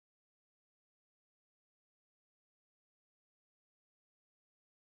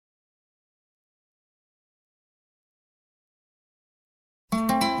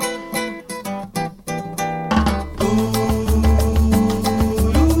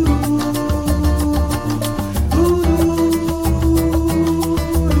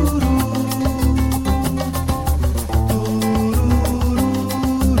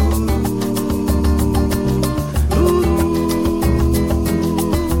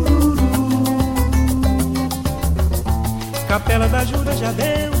Capela da Ajuda já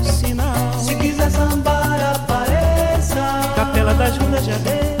deu sinal. Se quiser sambar, apareça. Capela da Ajuda já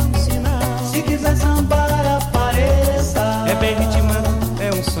deu sinal. Se quiser sambar, apareça. É bem ritmado,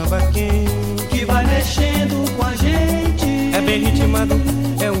 é um samba quente que vai mexendo com a gente. É bem ritmado,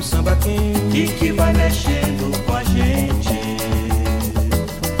 é um samba quente que vai mexendo com a gente.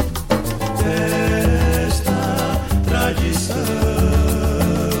 Esta tradição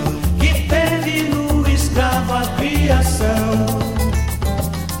que teve no escravo a criação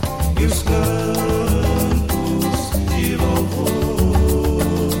e os cantos de louvor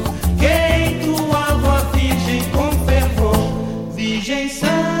que entoavam a Virgem com fervor. Virgem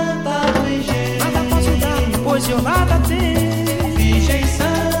Santa do Engenho, nada posso dar, pois eu nada tenho. Virgem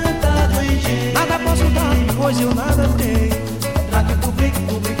Santa do Engenho, nada posso dar, pois eu nada tenho.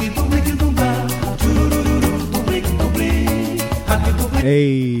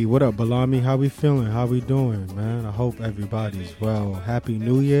 Hey, what up, Balami? How we feeling? How we doing, man? I hope everybody's well. Happy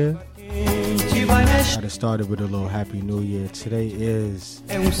New Year. Got it started with a little Happy New Year. Today is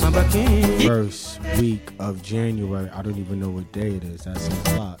first week of January. I don't even know what day it is. That's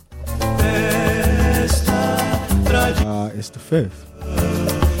a lot. It's the 5th.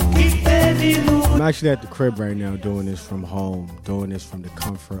 I'm actually at the crib right now doing this from home, doing this from the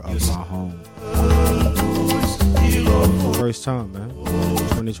comfort of my home. First time, man.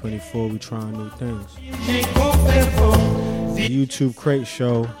 2024, we trying new things. The YouTube Crate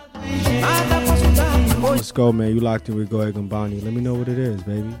Show. Let's go, man. You locked in with Goya Gumbani. Let me know what it is,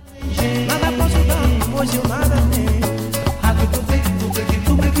 baby.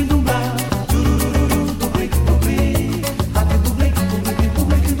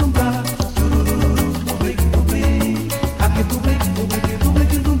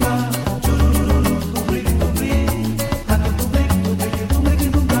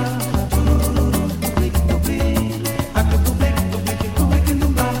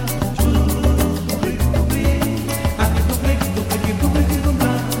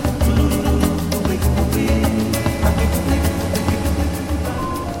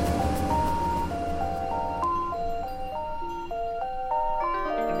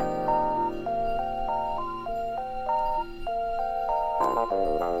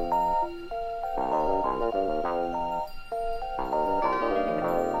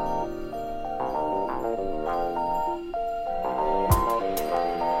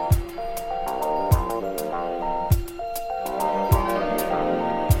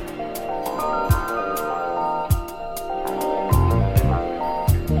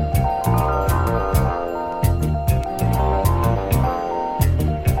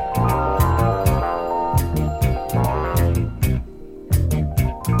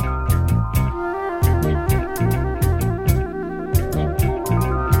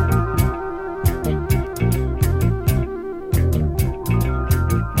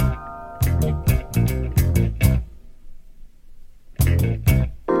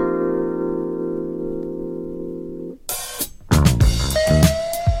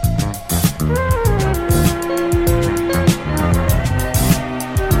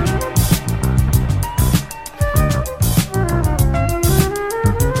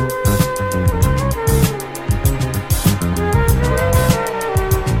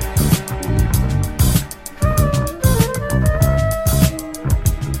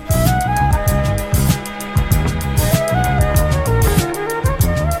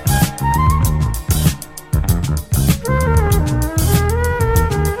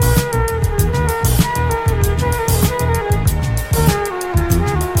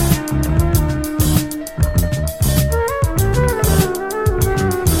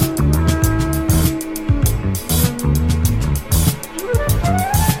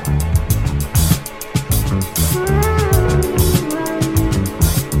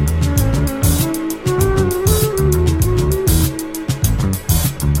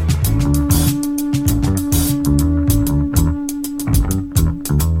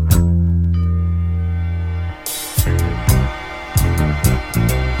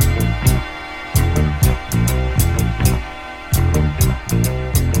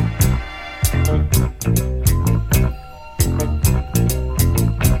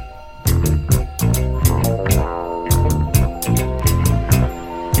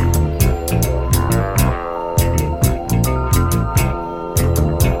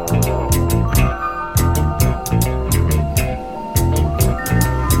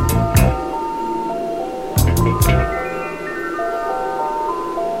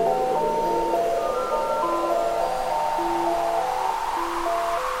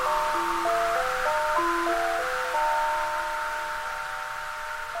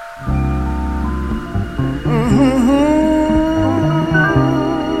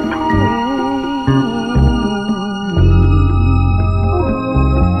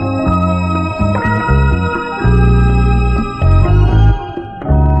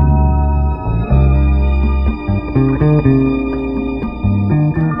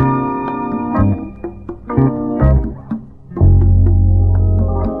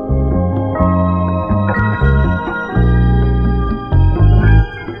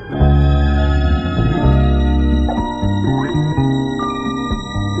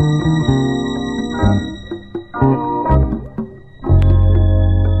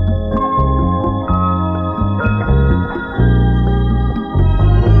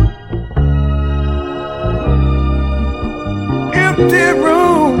 empty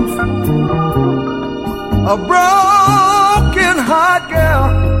rooms, a broken heart, girl,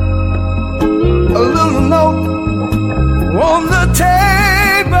 a little note on the table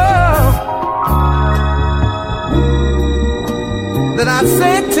that I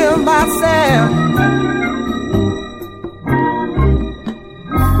say to myself,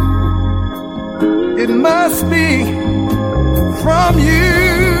 it must be from you.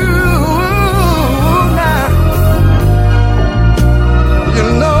 Now, you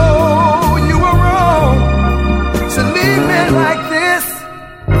know you were wrong to leave me like this.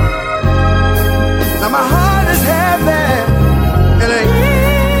 Now my heart is heavy, and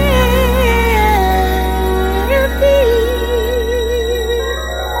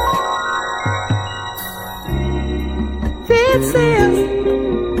this is,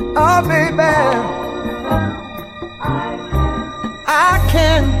 oh baby, I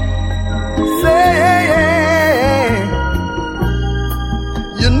can say,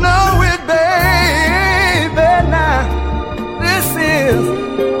 you know it, baby. Now this is,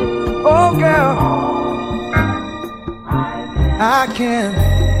 oh girl, I can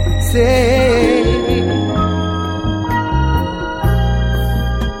say.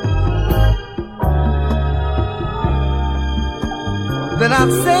 Then I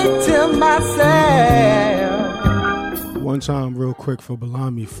say to myself. One time, real quick for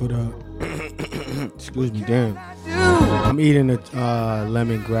Balami for the excuse me, damn. I'm eating a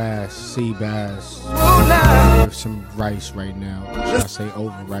lemongrass sea bass with some rice right now. Should I say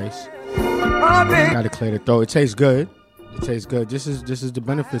over rice? Gotta clear the throat. It tastes good. It tastes good. This is the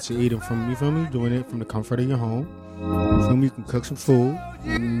benefits of eating from, you feel me? Doing it from the comfort of your home. You feel me? You can cook some food.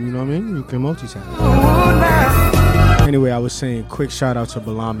 You know what I mean? You can multitask. Anyway, I was saying, quick shout out to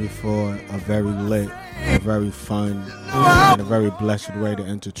Balami for a very lit, a very fun, and a very blessed way to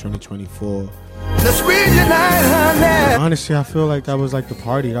enter 2024. Honestly, I feel like that was like the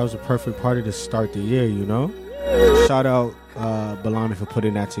party. That was a perfect party to start the year, you know? Shout out Balami for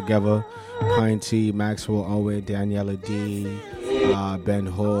putting that together. Pine T, Maxwell Owen, Daniela D, Ben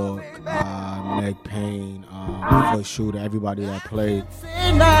Hawk, Meg Payne, Foot Shooter, everybody that played.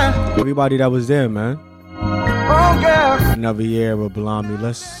 Everybody that was there, man. Another year with Balami.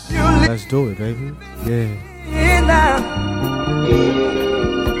 Let's do it, baby. Yeah.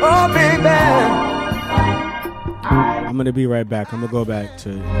 I'm gonna be right back. I'm gonna go back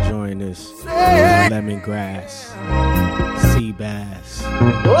to enjoying this lemongrass, sea bass,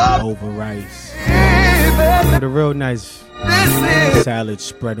 over rice, with a real nice salad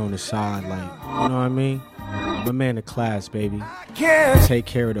spread on the side, like, you know what I mean? I'm a man of class, baby. Take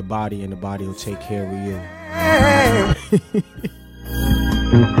care of the body, and the body will take care of you.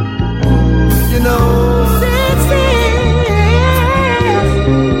 You know,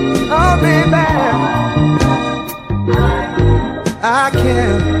 oh baby, I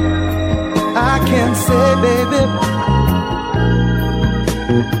can say, baby,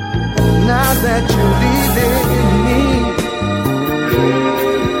 now that you're leaving me,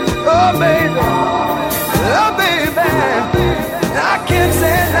 oh baby, I can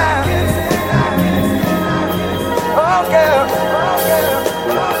say now, oh girl,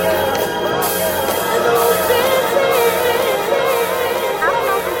 I don't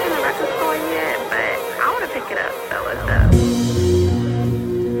know if it's in the record store yet, but I want to pick it up, so let's go.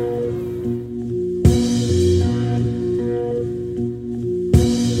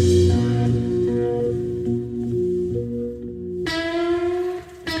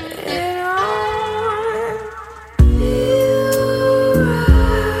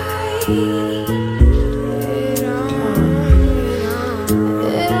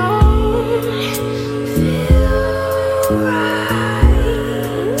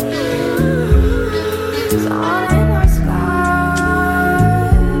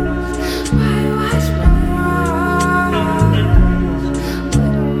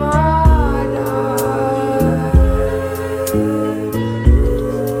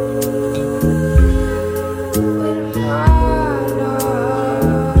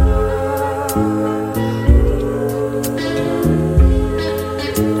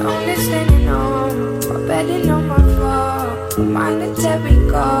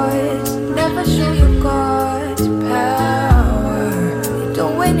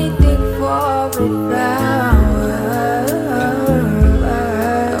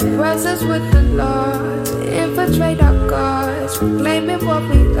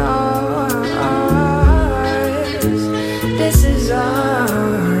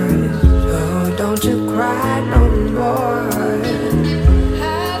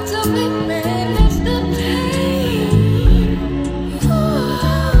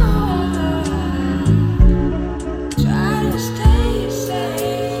 Try to stay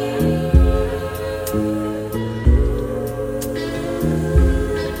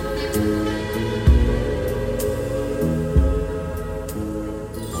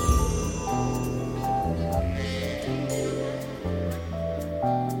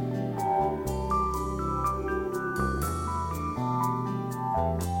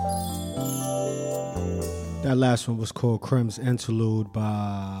That last one was called Crim's Interlude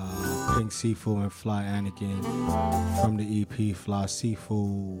by Pink Seafood and Fly Anakin from the EP Fly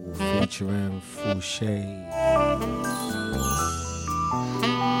Seafood featuring Fouché.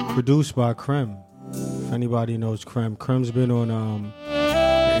 Produced by Crim. If anybody knows Crim, Crim's been on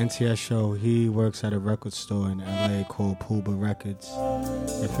the NTS show. He works at a record store in LA called Pooba Records.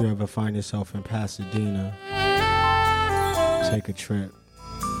 If you ever find yourself in Pasadena, take a trip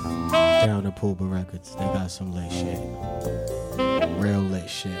down to Pooba Records. They got some lit shit. Real lit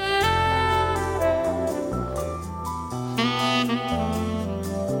shit.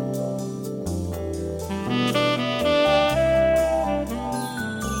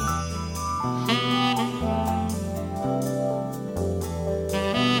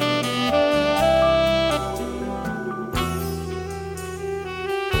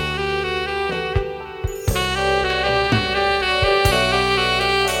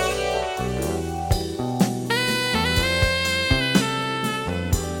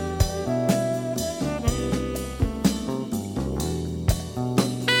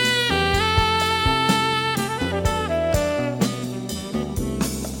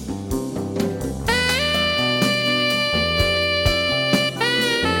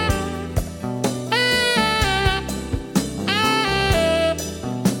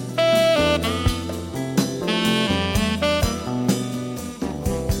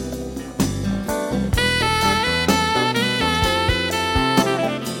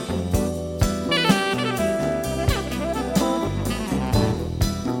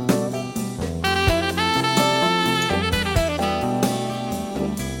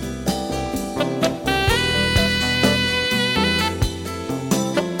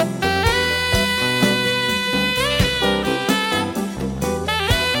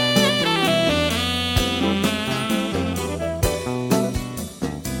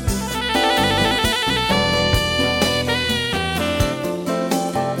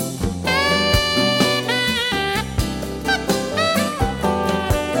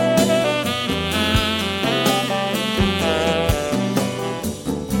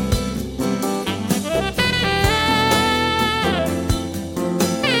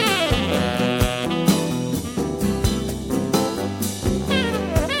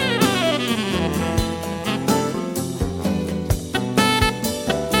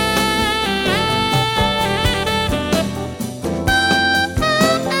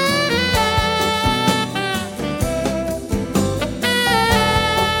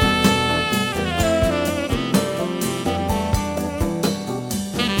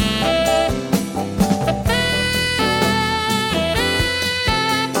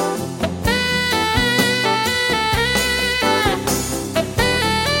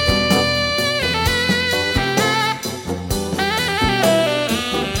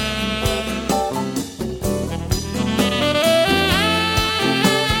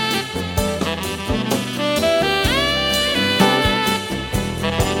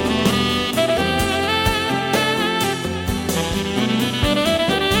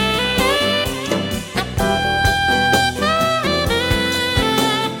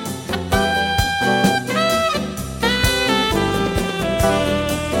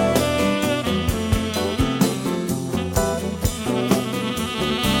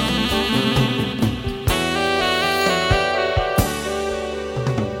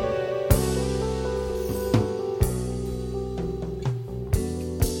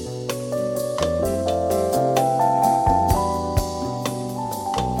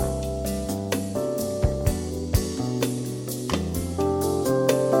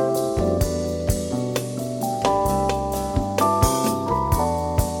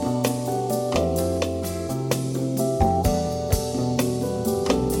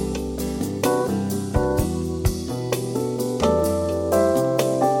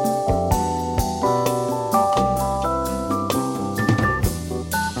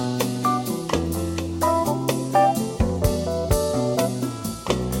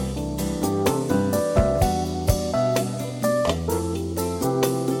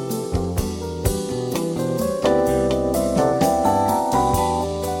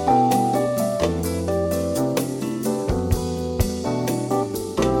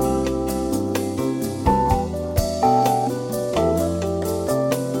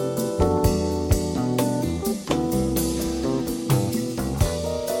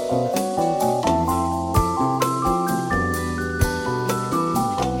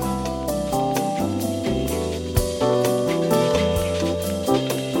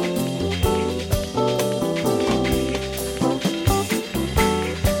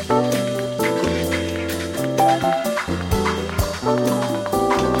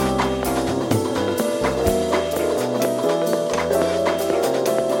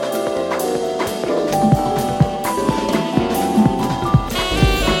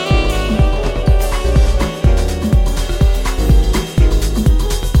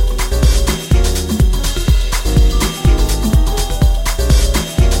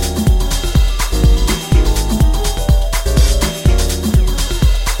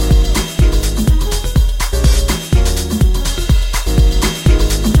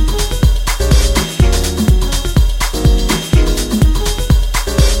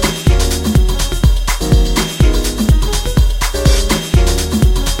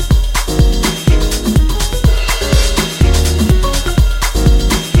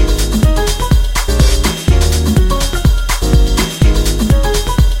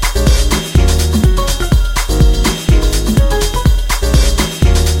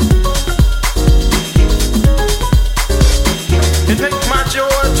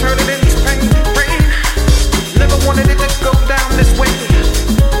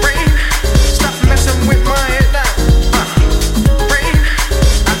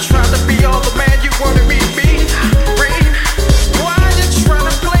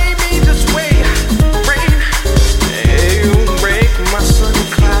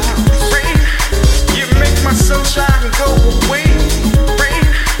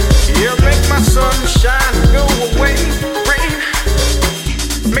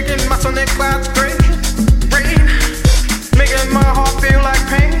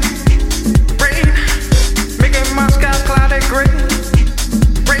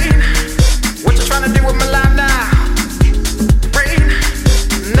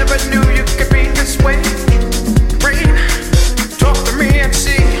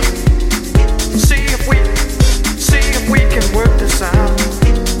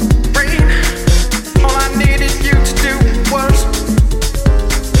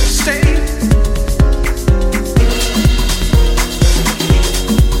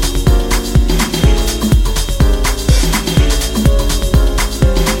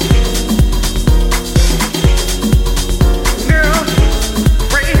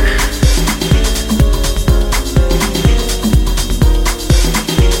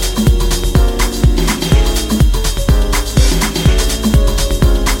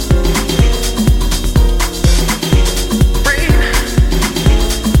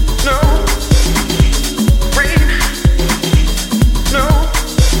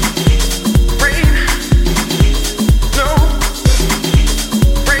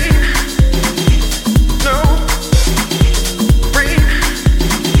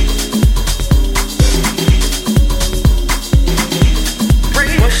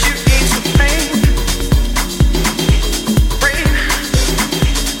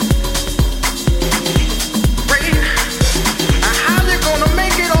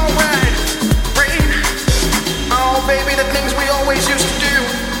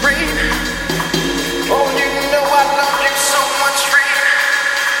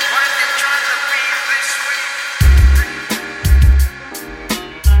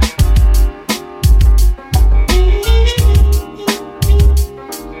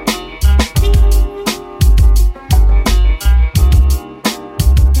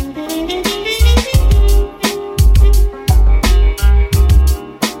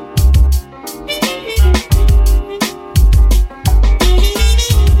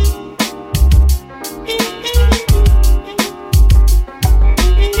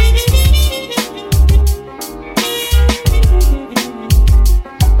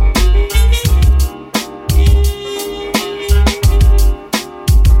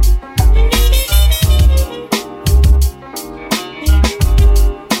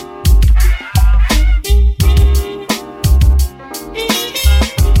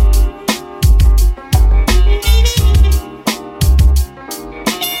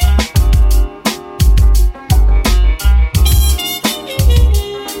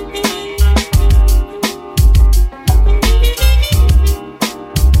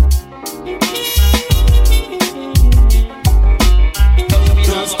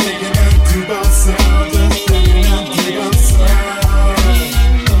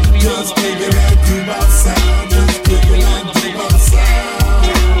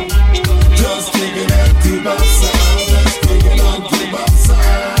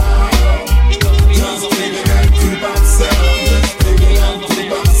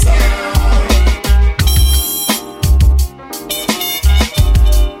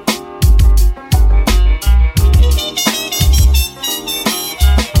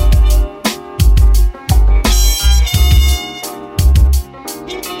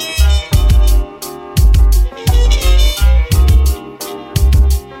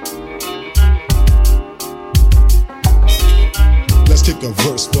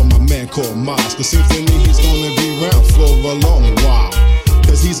 this for my man called Miles, cause seems to me he's gonna be around for a long while.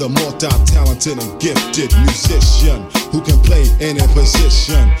 Cause he's a multi-talented and gifted musician who can play any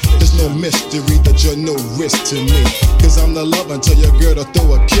position. There's no mystery that you're no risk to me, cause I'm the love until your girl to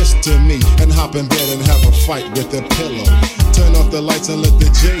throw a kiss to me and hop in bed and have a fight with a pillow. Turn off the lights and let the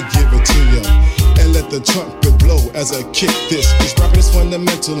J give it to you, and let the trumpet blow as I kick this. This rapping is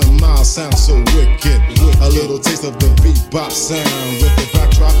fundamental and Miles sounds so wicked. A little taste of the bebop sound with the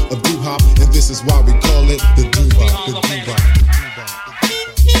backdrop of doo-hop, and this is why we call it the doo-wop, the doo-wop.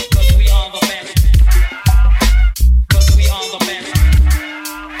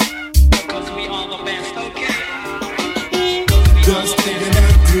 Just taking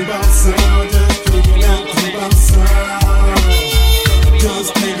that doo-wop sound, just taking that doo-wop sound.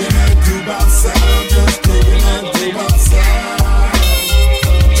 Just taking that doo-wop sound, just taking that doo-wop sound.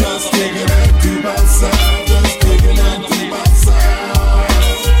 Just taking that doo-wop sound, just taking that doo-wop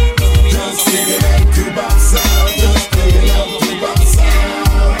sound. Just taking that doo-wop sound, just taking that doo-wop sound.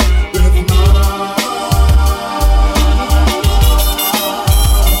 With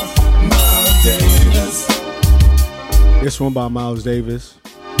Miles Davis. This one by Miles Davis,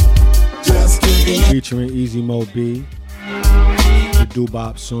 featuring Easy Mo B, the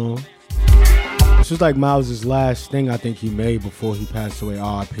doo-bop song. This was like Miles' last thing I think he made before he passed away.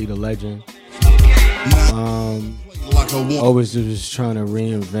 R.I.P. the legend. Always just trying to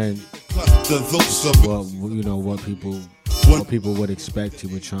reinvent what people would expect. He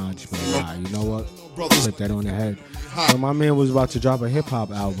would try and just be like, nah, you know what? Put that on the head. So my man was about to drop a hip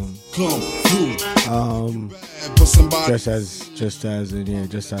hop album. Just as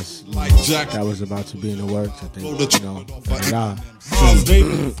that was about to be in the works, I think.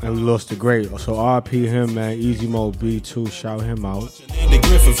 And we lost the great. So RP him, man. Easy Mo B too. Shout him out.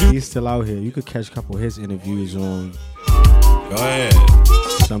 He's still out here. You could catch a couple of his interviews on. Go ahead.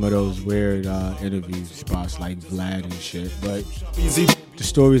 Some of those weird interview spots like Vlad and shit, but the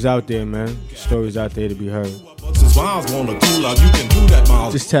story's out there, man. The story's out there to be heard.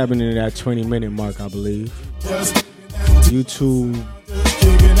 Just tapping into that 20-minute mark, I believe. YouTube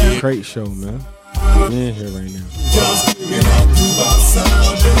Crate Show, man. We in here right now. Just digging that doo-wop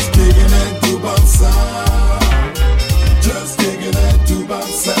sound, just digging that doo-wop sound. Just digging that doo-wop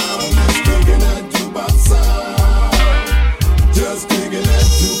sound, just digging that doo-wop sound. Just digging that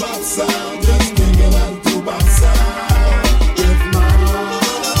doo-wop sound, just digging that doo-wop sound. With Miles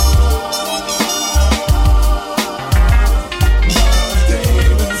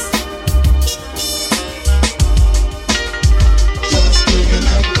Davis. Just digging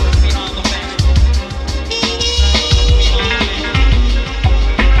that.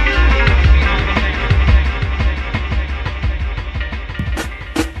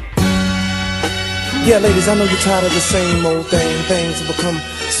 Yeah, ladies, I know you're tired of the same old thing. Things have become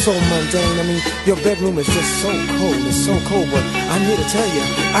so mundane. I mean, your bedroom is just so cold. It's so cold, but I'm here to tell you,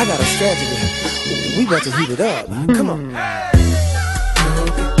 I got a strategy. We about to heat it up. Come on. Girl,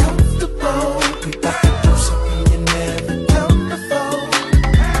 get comfortable. We got to do something you never done before.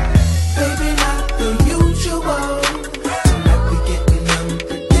 Baby, not the usual. Tonight we getting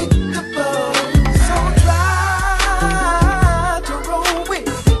unpredictable. So try to roll with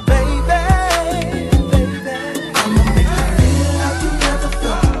me, baby. I'ma make you feel like you never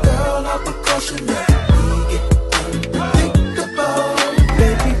felt. Girl, I'll be cautious that we get unpredictable.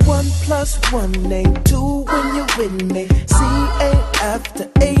 Baby, 1 + 1 ain't 2 when you're with me. C ain't after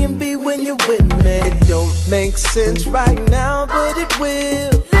A and B when you're with me. It don't make sense right now, but it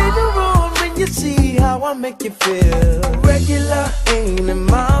will later on when you see how I make you feel. Regular ain't in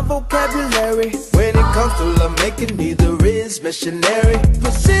my vocabulary. When it comes to love making, neither is missionary.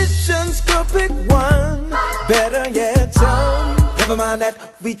 Positions, girl, pick one. Better yet, some. Never mind that,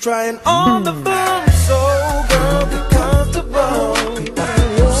 we trying all the fun. So, girl, get comfortable.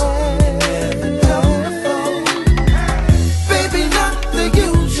 Baby, not the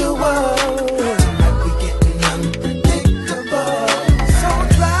usual. Tonight we getting unpredictable. So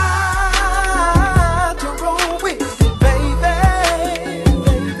try to roll with me, baby.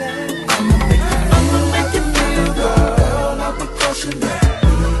 I'ma make you feel, girl. I'll be cautious that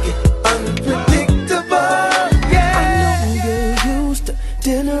we get unpredictable. Yeah. I know you're used to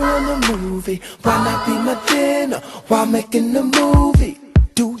dinner and a movie. Why not be my dinner while making the movie?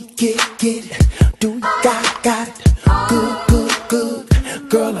 Do you get it? Do you got it? Good.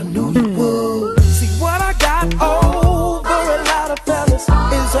 Girl, I knew you would. See what I got over a lot of fellas is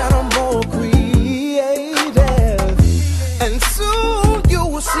that I'm more creative. And soon you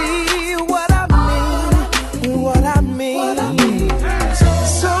will see what I mean.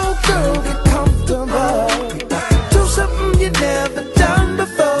 So girl, get comfortable. Do something you never done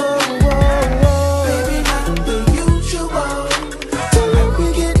before.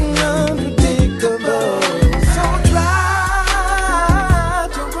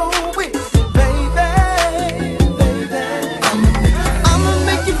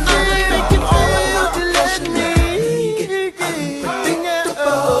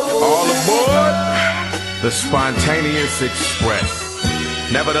 the spontaneous express.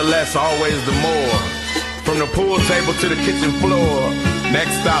 Nevertheless, always the more. From the pool table to the kitchen floor.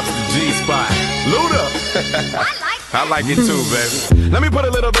 Next stop's the G-spot. Luda! I like it too, baby. Let me put a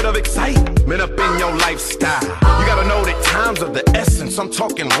little bit of excitement up in your lifestyle. You gotta know that times of the essence, I'm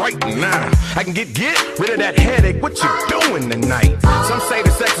talking right now. I can get rid of that headache, what you doing tonight? Some say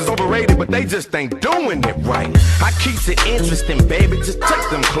the sex is overrated, but they just ain't doing it right. I keeps it interesting, baby, just take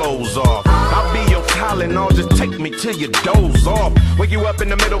them clothes off. I'll be your Tylenol, just take me till you doze off. Wake you up in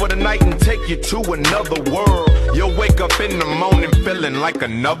the middle of the night and take you to another world. You'll wake up in the morning feeling like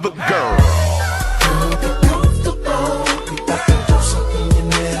another girl.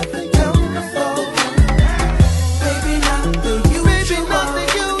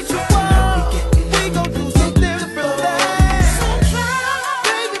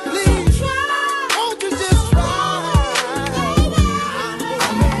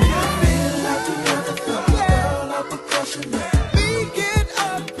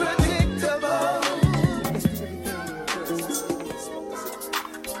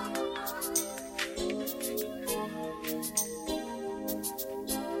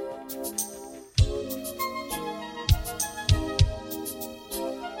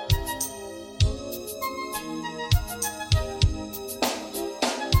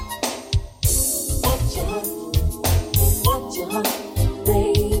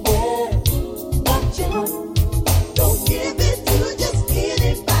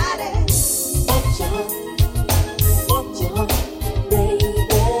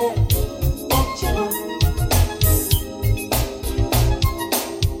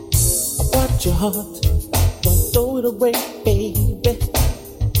 Your heart, don't throw it away, baby.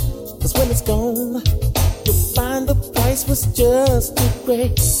 'Cause when it's gone, you'll find the price was just too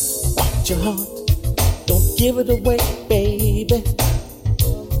great. Watch your heart, don't give it away, baby.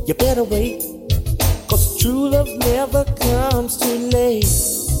 You better wait, 'cause true love never comes too late.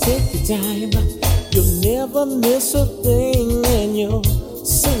 Take your time, you'll never miss a thing, and you'll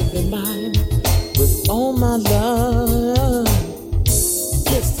soon be mine with all my love.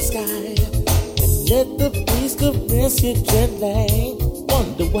 Kiss the sky, let the breeze caress you gently.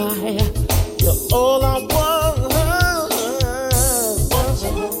 Wonder why you're all I want.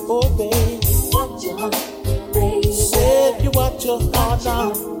 Oh, baby, watch your heart, baby. Said you watch your heart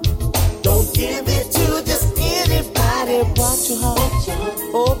now. Don't give it to just anybody. Watch your heart,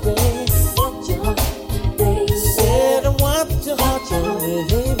 oh, baby. Watch your heart, baby. Said watch your heart,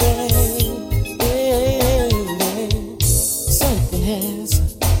 baby.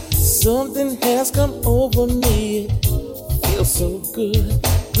 Something has come over me. It feels so good,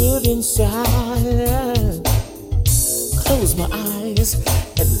 good inside. Close my eyes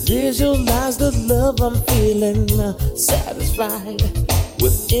and visualize the love I'm feeling. Satisfied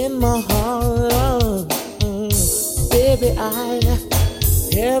within my heart. Baby, I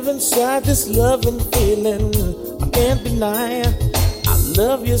have inside this loving feeling. I can't deny I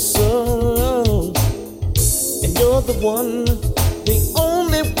love you so. And you're the one, the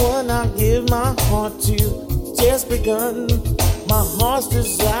only one I give my heart to. Just begun, my heart's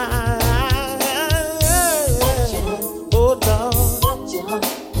desire. Oh Lord, watch your heart,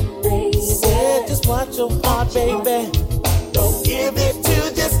 baby. Said just watch your heart, baby. Don't give it to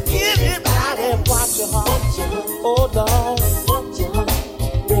just anybody. Watch your heart, oh Lord, watch your heart,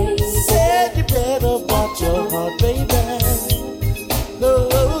 baby. Said you better watch your heart, baby.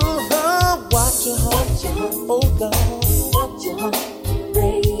 Oh, watch your heart, oh Lord, watch your heart.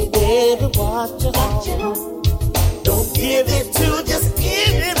 Baby, watch your heart. Don't give it to just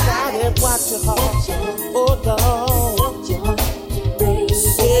anybody. Watch your heart. Oh, Lord. Watch your heart, baby.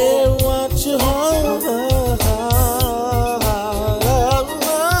 Say, watch your heart.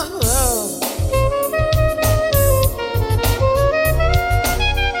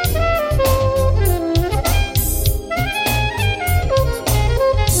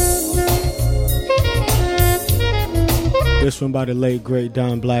 This one by the late great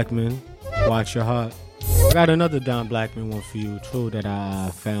Don Blackman. Watch your heart. I got another Don Blackman one for you too that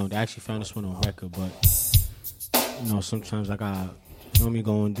I found. I actually found this one on record, but you know, sometimes I got, you know me,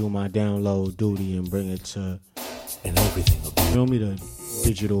 go and do my download duty and bring it to, and everything. You know me, the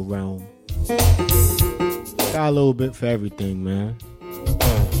digital realm. Got a little bit for everything, man.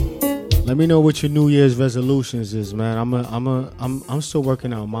 Let me know what your New Year's resolutions is, man. I'm still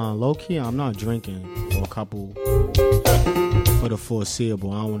working out mine. Low key, I'm not drinking for a couple. For the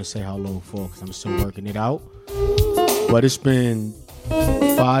foreseeable. I don't want to say how long for because I'm still working it out. But it's been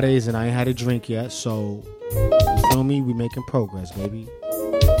 5 days and I ain't had a drink yet. So, you feel me? We making progress, baby.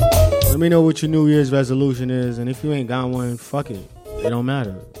 Let me know what your New Year's resolution is. And if you ain't got one, fuck it. It don't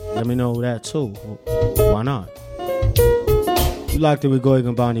matter. Let me know that too. Why not? You locked it with Goya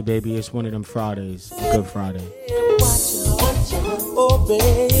Gumbani, baby. It's one of them Fridays. Good Friday. Oh,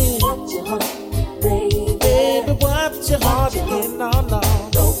 baby. Baby, watch your heart again. No, no.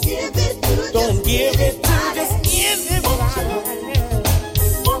 Don't give it to just give it right.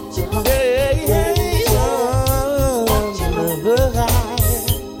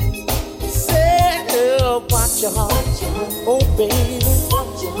 Watch your heart, oh baby.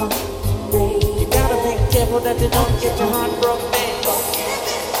 You gotta be careful that you don't get your heart broken.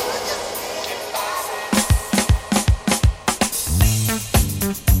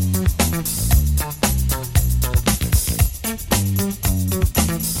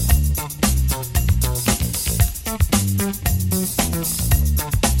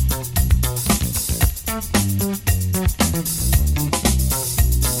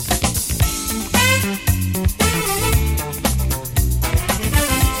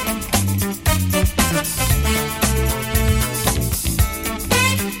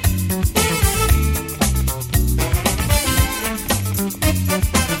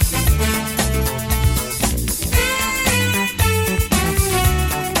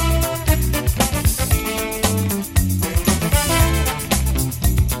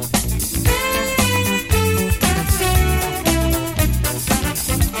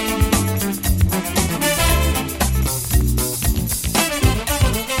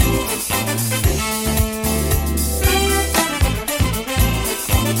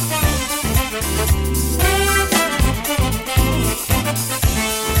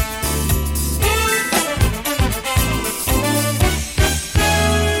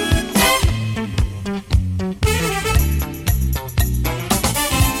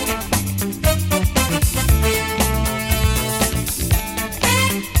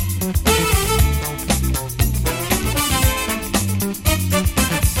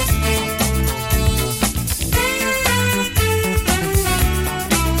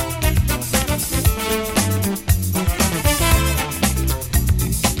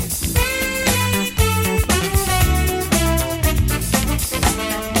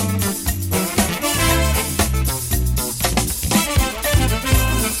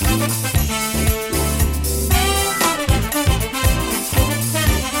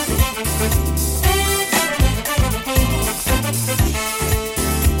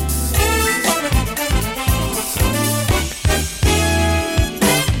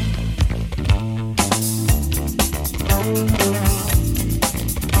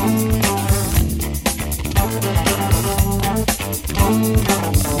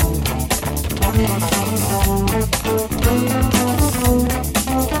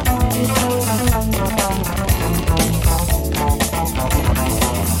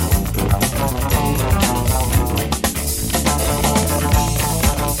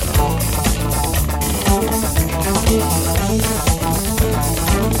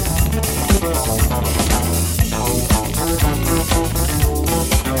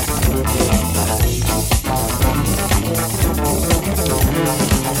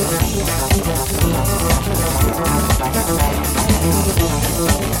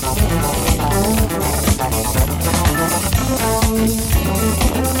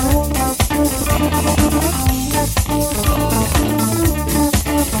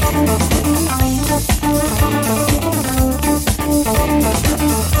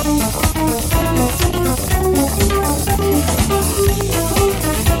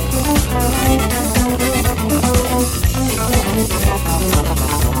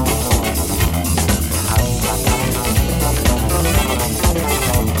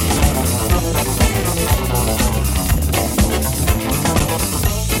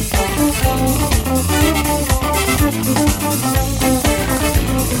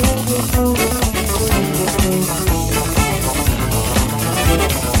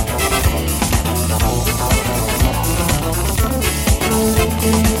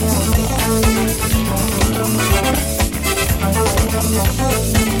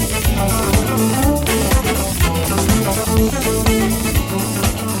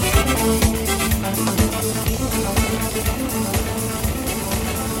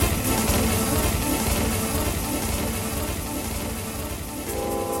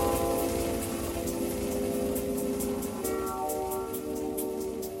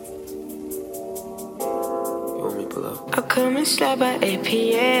 I'll come and slide by 8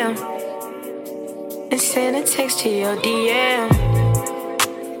 p.m. and send a text to your DM.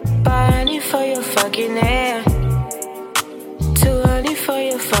 Buy honey for your fucking hair, too honey for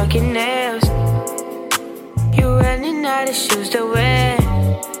your fucking nails. You running out of shoes to wear,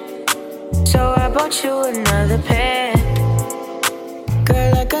 so I bought you another pair.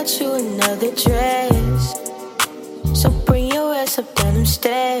 Girl, I got got you another dress. So bring your ass up down them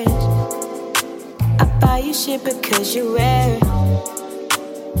stairs. I buy you shit because you wear it,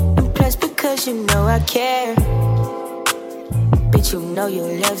 and plus because you know I care. Bitch, you know you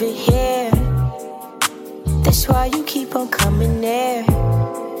love it here. That's why you keep on coming there.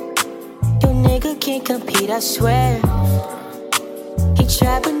 Your nigga can't compete, I swear. He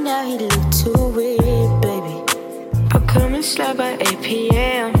tried but now he look too weird, baby. I'll come and slide by 8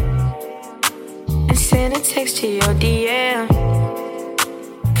 p.m. and send a text to your DM.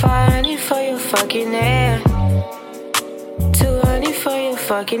 500 for your fucking ass, 200 for your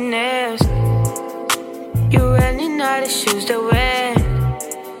fucking nails. You running out of shoes to wear,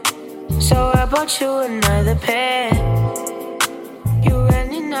 so I bought you another pair. You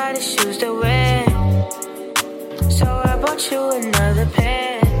running out of shoes to wear, so I bought you another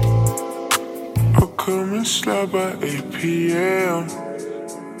pair. I'll come and slide by 8 p.m.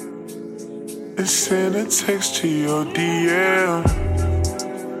 and send a text to your DM.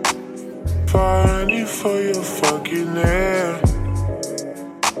 500 for your fucking ass,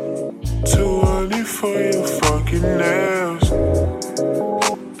 200 for your fucking nails.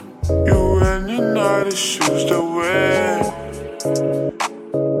 You're running out of shoes to wear,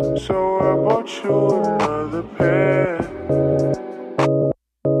 so I bought you another pair.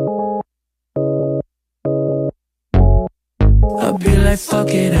 I be like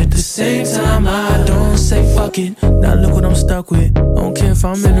fuck it, at the same time I don't say fuck it. Now look what I'm stuck with. I don't care if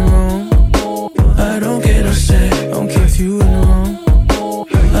I'm in the wrong, I don't get upset. I don't care if you in the wrong,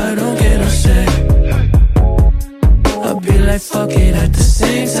 I don't get upset. I be like fuck it, at the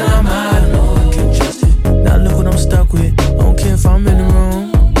same time I know I can trust it. Now look what I'm stuck with. I don't care if I'm in the wrong,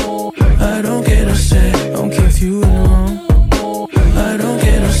 I don't get upset. I don't care if you in the wrong, I don't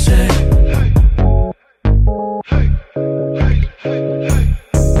get upset.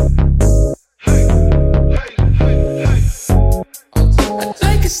 I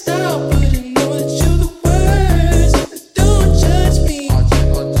like your style, but I know that you're the worst. Don't judge me.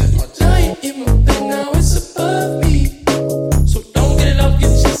 Lying in my bed, now it's above me. So don't get it off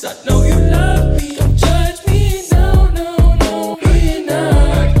your chest, I know you love me. Don't judge me, no, no, no, we're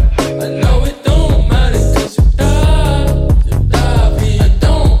not. I know it don't matter, cause you love me. I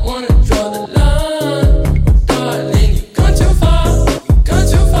don't wanna draw the line, but darling, you gone too far, you gone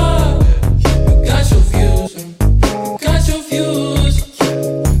too far. You got your views, you got your views,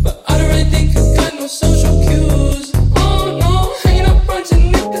 but I don't really think you got no social cues. Oh no, hanging up bunch of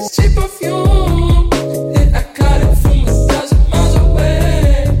niggas, cheap perfume. Yeah, I got it from 1,000 miles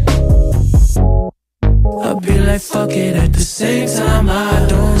away. I be like fuck it, at the same time I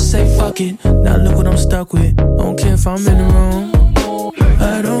don't say fuck it. Now look what I'm stuck with. I don't care if I'm in the wrong,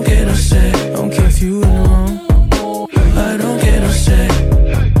 I don't get upset. I don't care if you in the wrong, I don't get upset.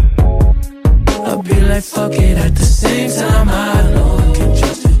 I be like fuck it, at the same time I know I can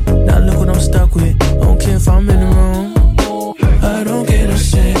trust it. Now look what I'm stuck with. I don't care if I'm in the wrong, I don't get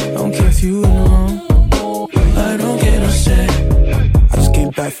upset. I don't care if you in the wrong, I don't get upset. I just came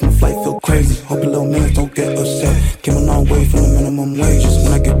back from the flight, feel crazy. Hope your little man don't get upset. Came a long way from the minimum wages.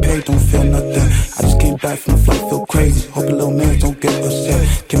 When I get paid, don't feel nothing. I just came back from the flight, feel crazy. Hope your little man don't get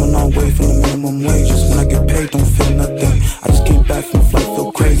upset. Came a long way from the minimum wages. When I get paid, don't feel nothing. I just came back from the flight,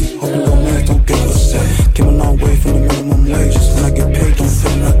 feel crazy. Hope your little man don't get upset. Came a long way from the minimum wages. When I get paid, don't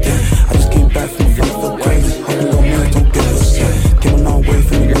feel nothing. I just came back from the flight, feel crazy. Hope your little man don't get upset. Came a long way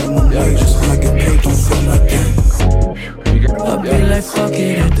from the minimum wages. When I get paid, don't feel nothing. I be like fuck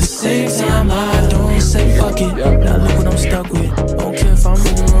it, at the same time I don't say fuck it. Now look what I'm stuck with. I don't care if I'm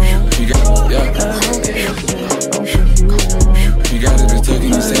in the wrong, I don't get upset. You got it, it's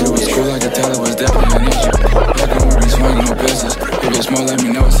looking, you said it was cool, I could tell it was definitely an issue. Like I'm really swinging no business. If it's more, let me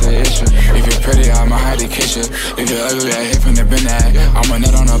know it's an issue. If you're pretty, I'ma hide the kitchen. If you're ugly, I hit from the bin ass. I'm a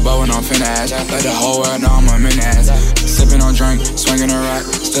nut on a bow and I'm finna ass. Let the whole world know I'm a min ass. Sipping on drink, swinging a rack,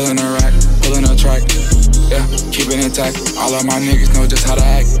 still in a rack, pulling a track. Yeah, keep it intact. All of my niggas know just how to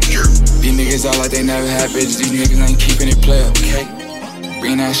act. These niggas act like they never had bitches. These niggas ain't keeping it player. Okay?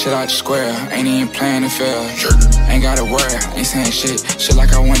 Bring that shit out the square. Ain't even playing to fail. Ain't gotta worry. Ain't saying shit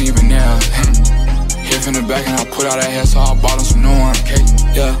like I wasn't even there. Hit from the back and I put out that hair, so I bought him some new one. Okay?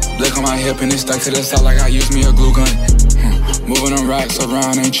 Yeah, blick on my hip and it stuck to the side like I used me a glue gun. Moving them racks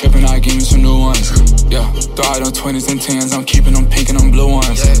around, ain't tripping. I give me some new ones. Yeah, throw out them 20s and 10s. I'm keeping them pink and them blue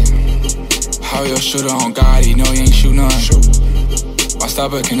ones. How your shooter on God, he know he ain't shoot none. My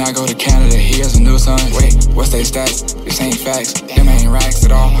stop it, can I go to Canada? He has a new son. Wait, what's they stats? This ain't facts, them ain't racks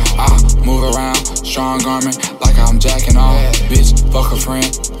at all. I move around, strong arming, like I'm jacking off. Bitch, fuck a friend.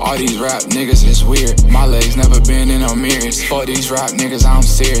 All these rap niggas is weird. My legs never been in no mirrors. Fuck these rap niggas, I'm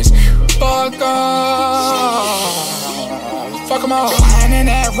serious. Fuck off. Fuck 'em all. Slime in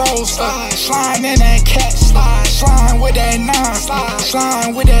that roaster, slime in that cat, slime with that nine,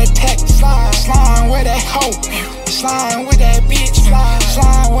 slime with that tech, slime with that hoe, slime with that bitch,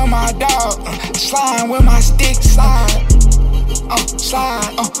 slime with my dog, slime with my stick, slide,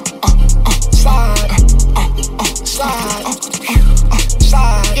 slide,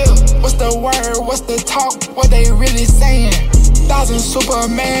 yeah. What's the word? What's the talk? What they really saying? 1,000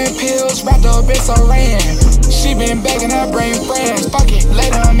 Superman pills wrapped up in saran. She been begging her brain friends. Fuck it,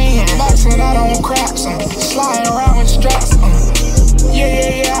 let them in. Maxing out on craps, sliding around with straps.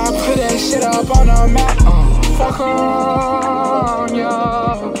 Yeah, I put that shit up on the map. Fuck on,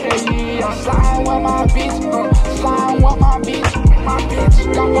 yeah. Okay, I'm sliding with my bitch. Sliding with my bitch. My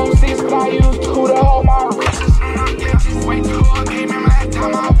bitch got 4 6, but I use 2 to hold my wrist. Wait till I came in my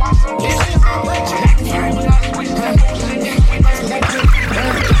time, I watched some bitches.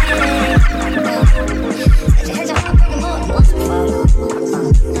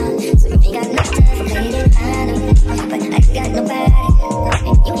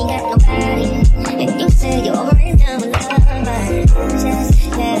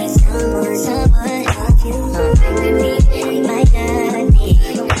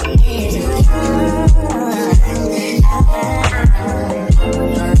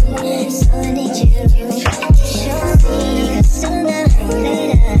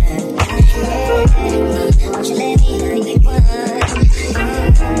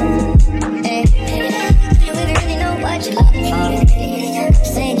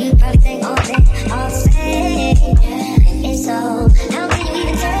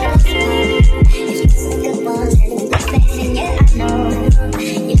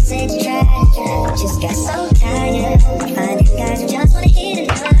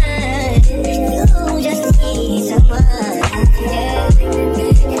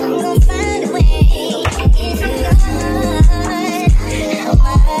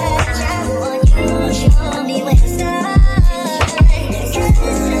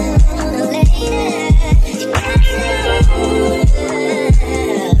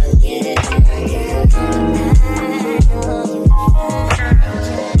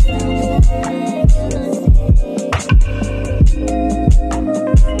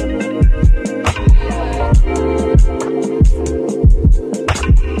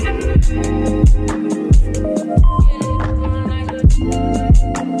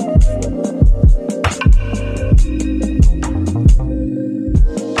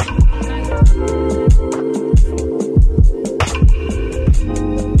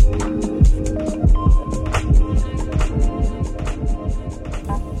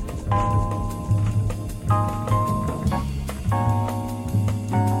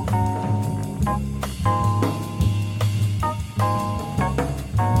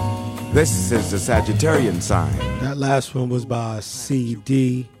 This is the Sagittarian sign. That last one was by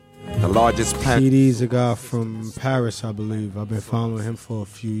CD. The largest planet. CD's a guy from Paris, I believe. I've been following him for a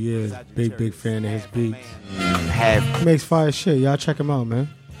few years. Big fan of his beats. He makes fire shit. Y'all check him out, man.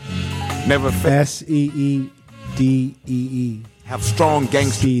 Never SEEDEE. Have strong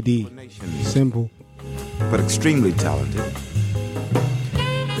gangster CD. Simple. But extremely talented.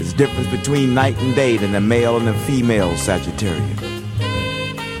 There's a difference between night and day than the male and the female Sagittarian.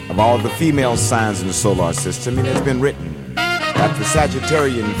 Of all the female signs in the solar system, it has been written that the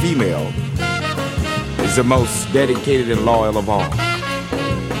Sagittarian female is the most dedicated and loyal of all.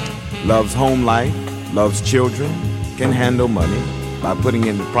 Loves home life, loves children, can handle money by putting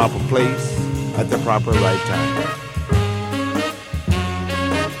in the proper place at the proper right time.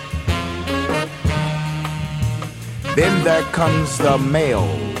 Then there comes the male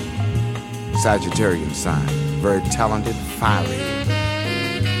Sagittarian sign, very talented, fiery.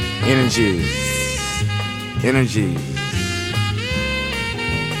 Energies.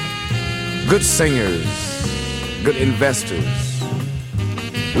 Good singers, good investors.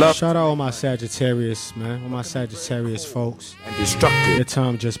 Love. Shout out all my Sagittarius, man. All my Sagittarius folks. And destructive. Your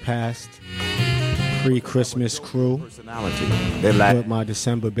time just passed. Pre-Christmas crew. They like. But my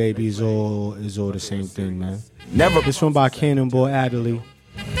December baby is all the same thing, man. Never. This one by Cannonball Adderley.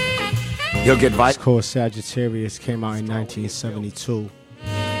 You'll get It's called Sagittarius. Came out in 1972.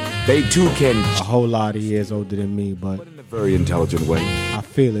 They too can. A whole lot of years older than me, but in a very intelligent way. I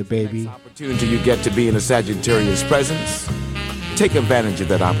feel it, baby. Opportunity you get to be in a Sagittarius presence. Take advantage of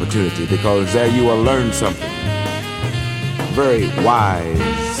that opportunity because there you will learn something. very wise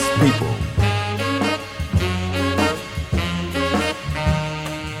people.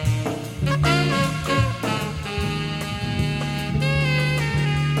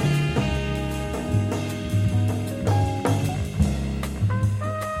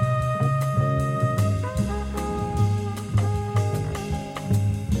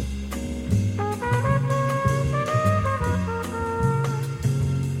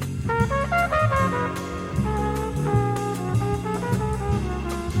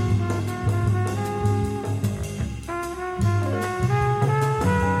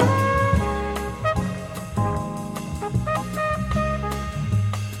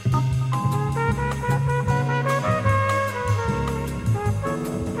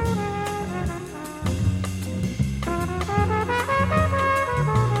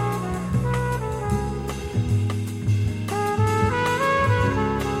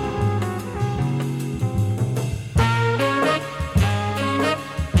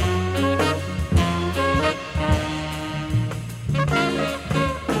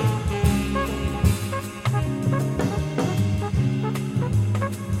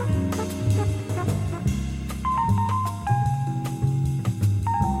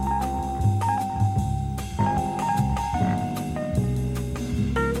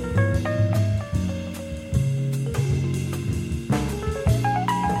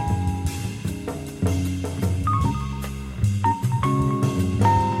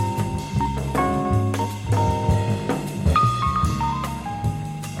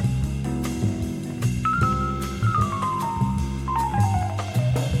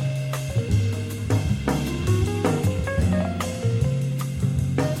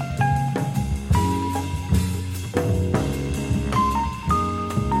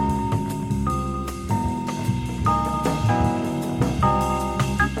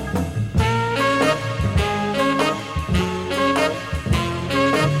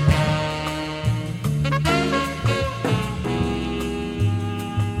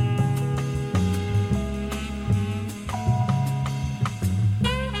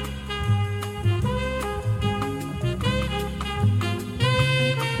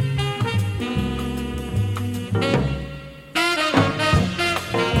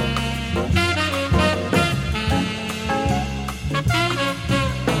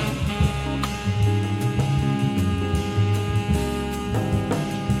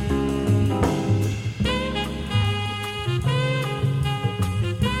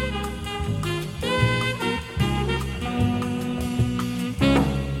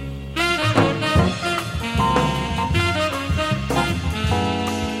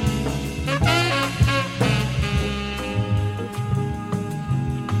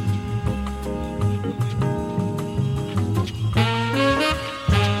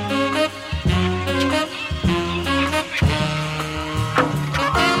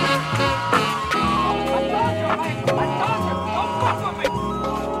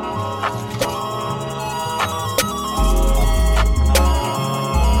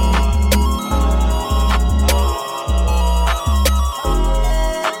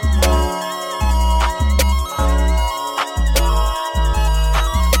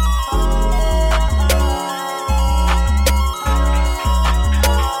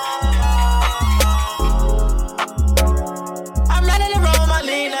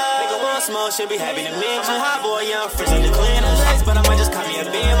 Should be happy to meet you. Hot boy, young, fresh on the cleaner. But I might just call me a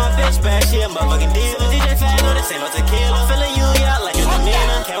beer. My bitch bad, she a motherfucking diva. DJ Fat, know the same as tequila. Feeling you, yeah, I like your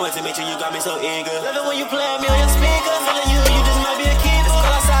demeanor. Can't wait to meet you, you got me so eager. Love it when you play me on your speaker. Feeling you, you just might be a keeper. It's cold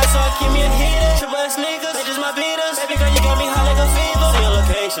outside, so I keep me a heater. Triple X sneakers, they just my beaters. Baby girl, you got me hot like a fever. See your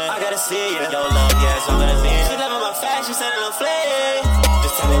location, I gotta see you. Yo, love, yeah, so I'm gonna be. She loving my fashion, setting on flame.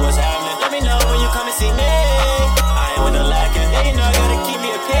 Just tell me what's happening. Let me know when you come and see me. I ain't with the lacking. Yeah, you know I gotta keep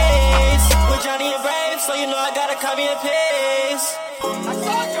me a pace. With Johnny and Brave, so you know I gotta copy and paste. I'ma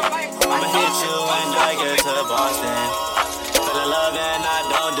hit you when I get to Boston. Feeling love and I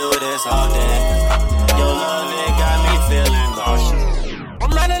don't do this often. Your love, it got me feeling nauseous.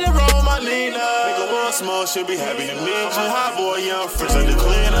 I'm ready to roll my Lena. Nigga want small, should be happy to meet you. Hot boy, young, fresh on the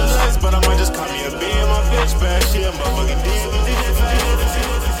cleaner. But I might just call me a beer. My bitch bad, she a motherfucking diva.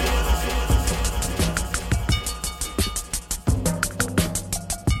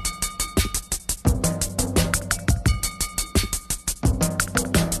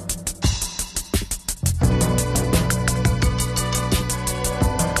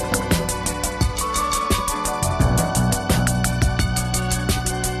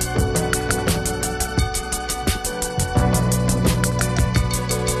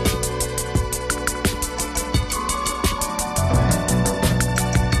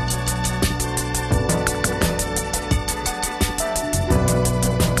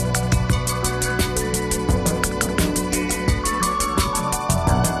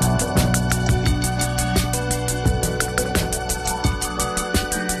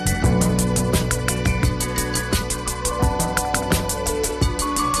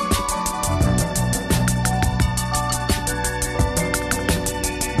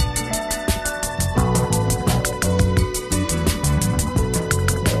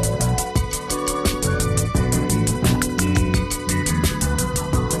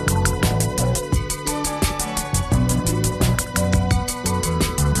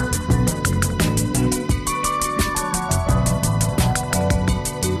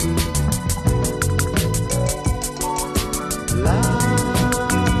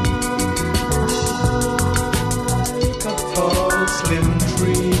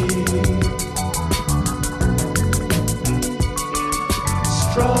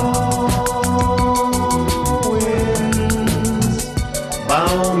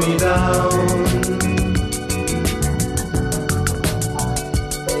 bow me down.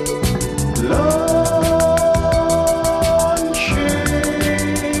 Launching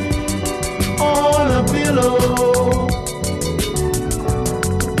on a pillow,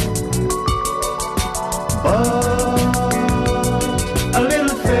 but a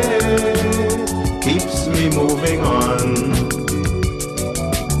little faith keeps me moving on.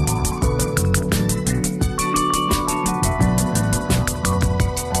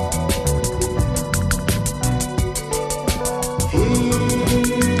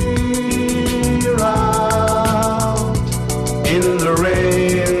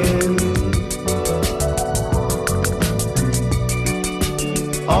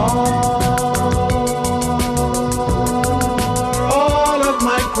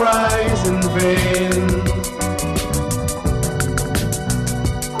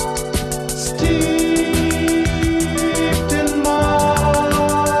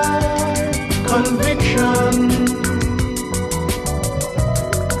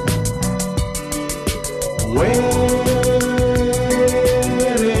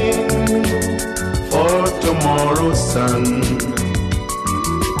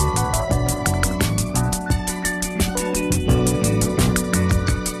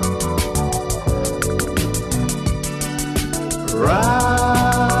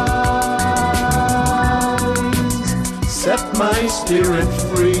 Spirit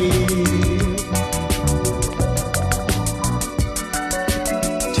free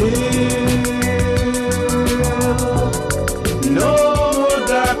till no more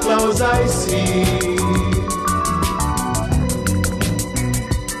dark clouds I see.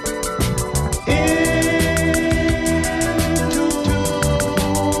 Into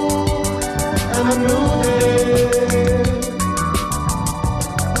a new day,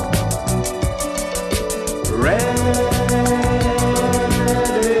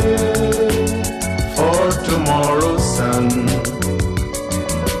 tomorrow's sun.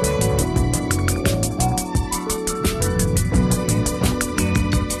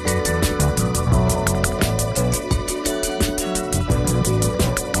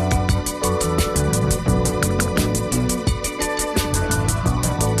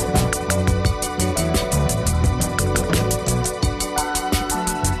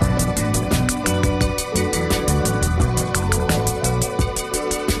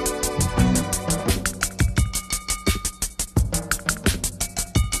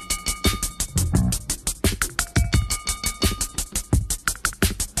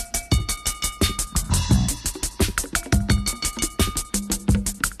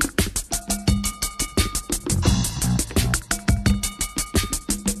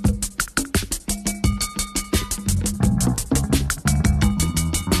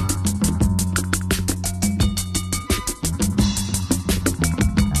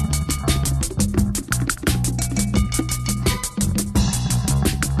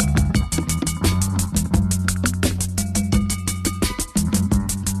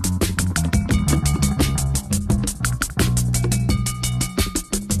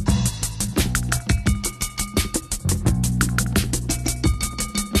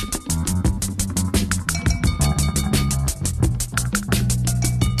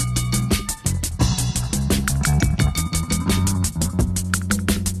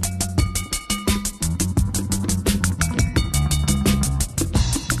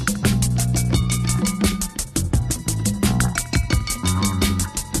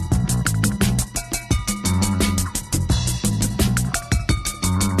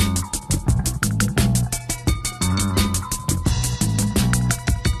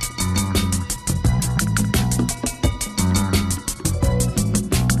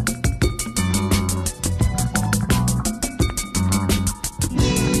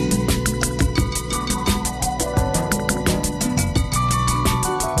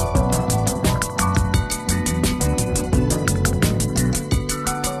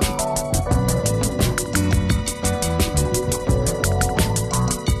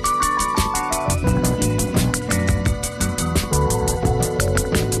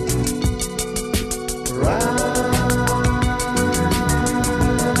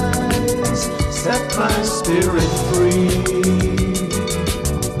 Spirit free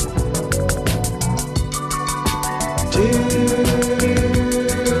till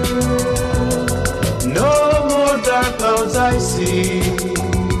no more dark clouds I see.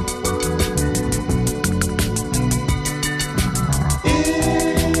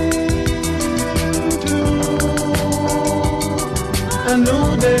 Into a new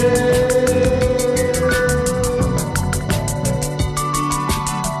day.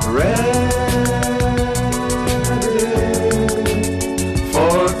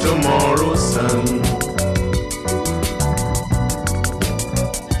 for tomorrow's sun.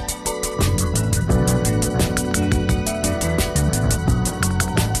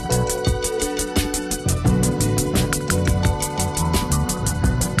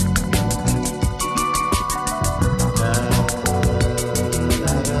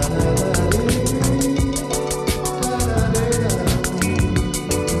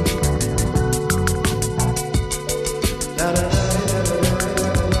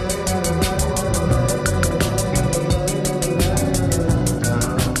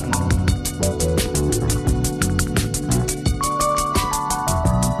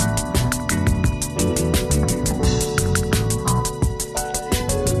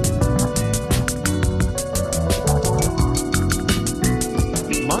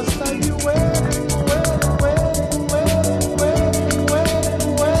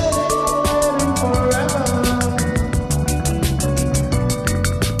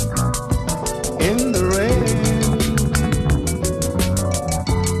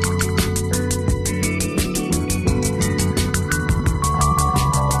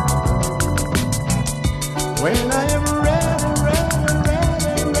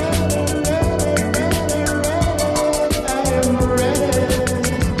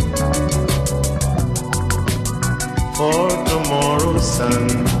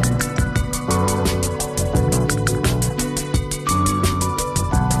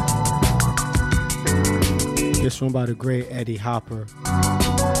 By the great Eddie Hopper,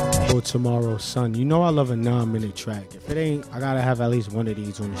 For Tomorrow's Sun. You know I love a 9-minute track. If it ain't, I gotta have at least one of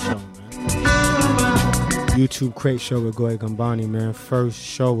these on the show, man. YouTube Crate Show with Goya Gumbani, man. First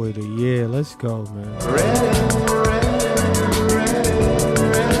show of the year. Let's go, man.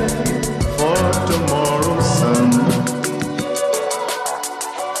 For tomorrow's sun.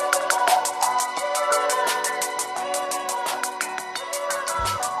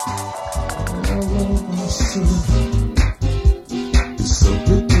 It's so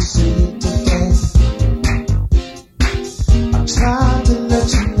good to see you today. I tried to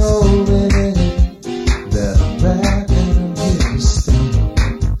let you know that I'm back and I'm here to stay.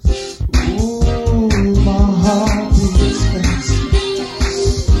 Ooh, my heart beats fast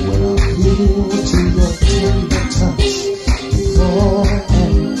when I feel to your tender touch before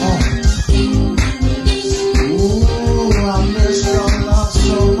and after. Ooh, I miss your love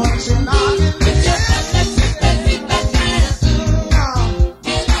so much and I can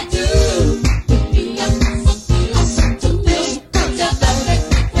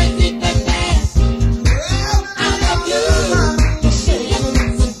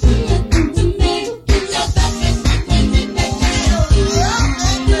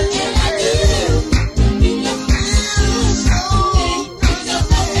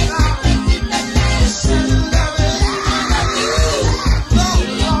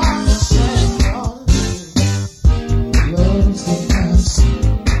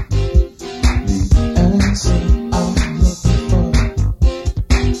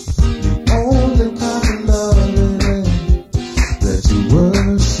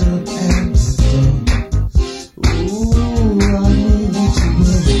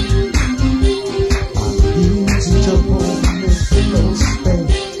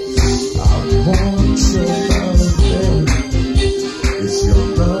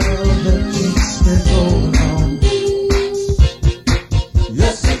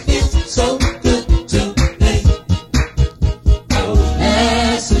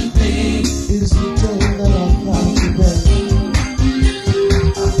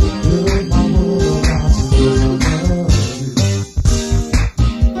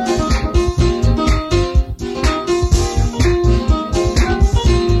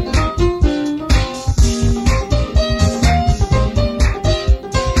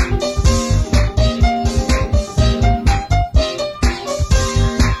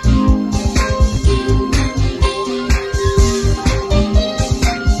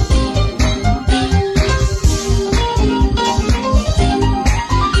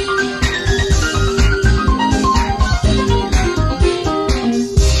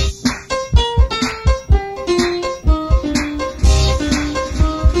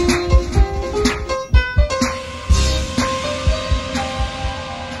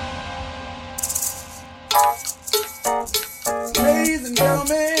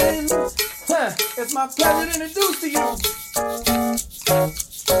It's my pleasure to introduce to you.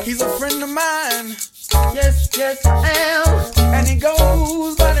 He's a friend of mine. Yes, yes, I am. And he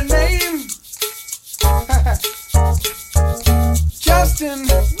goes by the name Justin.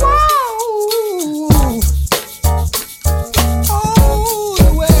 Whoa. Oh,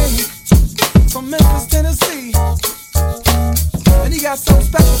 the way. something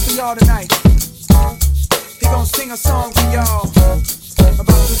special for y'all tonight. He gonna sing a song for y'all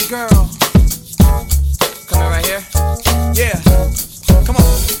about this girl. Coming right here? Yeah, come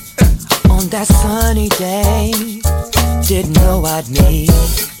on. On that sunny day, didn't know I'd meet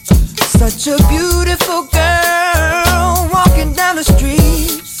such a beautiful girl walking down the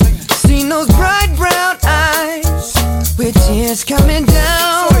street. Seen those bright brown eyes with tears coming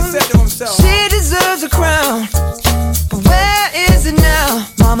down. So he said to himself, she deserves a crown, but where is it now?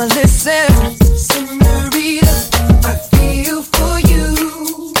 Mama, listen, Senorita, I feel for you.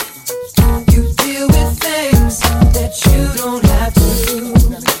 You deal with things that you don't have to do.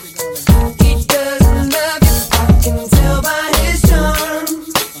 He doesn't love you, I can tell by his charm,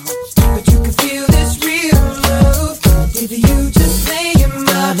 but you can feel this real love if you just lay your mind.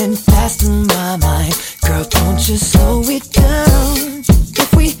 Running fast in my mind, girl, don't just slow it down.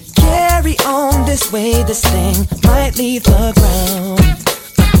 If we carry on this way, this thing might leave the ground.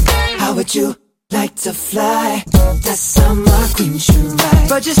 How would you like to fly? That's how my queen should ride.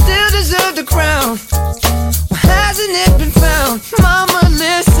 But you still deserve the crown. Why hasn't it been found? Mama,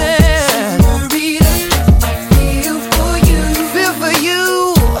 listen, Senorita, I feel for you. Feel for you.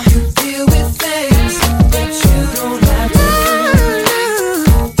 You deal with things that you don't have to do.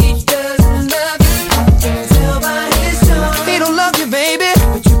 He doesn't love you, I can tell by his charm. He don't love you, baby,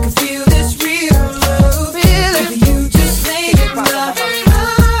 but you can feel this real love. Feel it. If you just lay it down.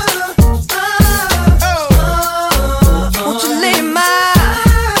 Won't you lay my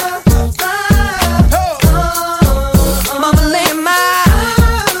mama, lay my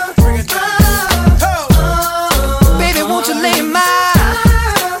baby, won't you lay my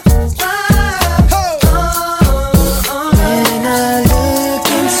when I look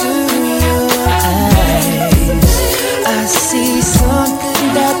into your eyes, I see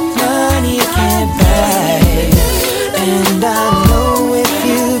something that money can't buy, and I know if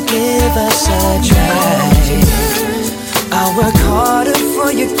you give us a try, I'll work harder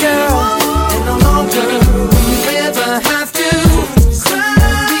for you, girl, and no longer will you ever have to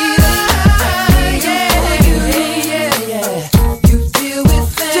Senorita, yeah. You deal with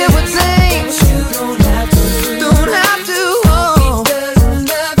things you don't have to. Oh. He doesn't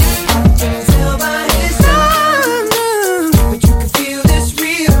love you, I can tell by his charm, but you can feel this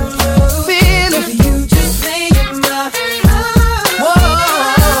real love. Feel it. If you just lay your mind. Whoa.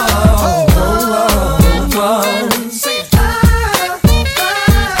 Sing it.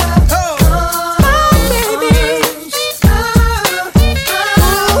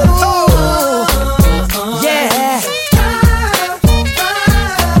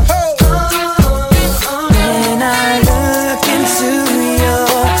 When I look into your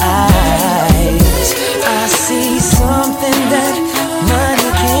eyes, I see something that money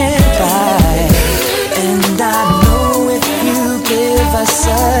can't buy, and I know if you give us a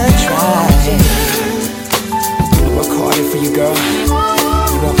try, I'll work harder for you, girl.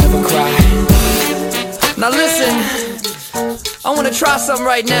 You won't ever cry. now listen, I wanna try something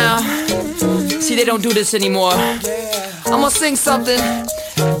right now. See, they don't do this anymore. I'm gonna sing something,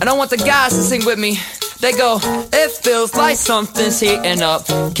 and I want the guys to sing with me. They go, it feels like something's heating up.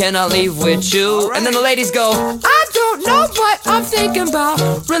 Can I leave with you? And then the ladies go, I don't know, but I'm thinking about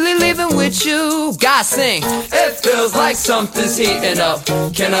really leaving with you. Guys sing, it feels like something's heating up.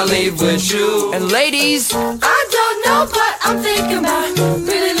 Can I leave with you? And ladies, I don't know, but I'm thinking about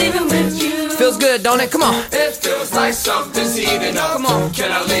really leaving with you. Feels good, don't it? Come on. It feels like something's heating up. Come on.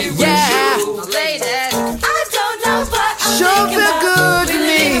 Can I leave Yeah, with you? ladies, I don't know, but I'm sure feel good to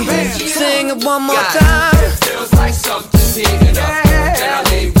me. Sing it one more time. It feels like something's heating up. Can I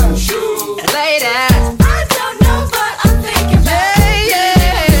leave with you? Ladies, I don't know, but I'm thinking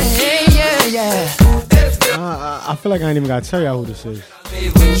yeah. I feel like I ain't even gotta tell y'all who this is.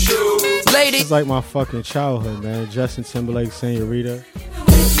 Ladies, It's like my fucking childhood, man. Justin Timberlake, Senorita.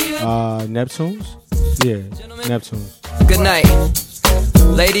 Neptunes? Yeah, Neptunes. good night.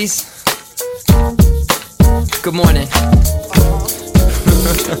 Ladies, good morning.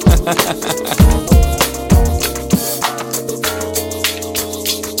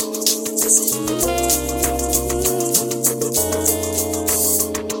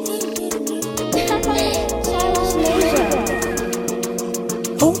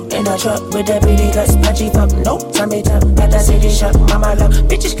 In a truck with the pretty guts, punchy fuck, no time me time. Got that city shot, mama love,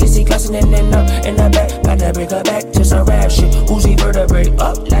 bitches kissy cussing in and up in the back. Gotta bring her back to some rap shit. Uzi vertebrae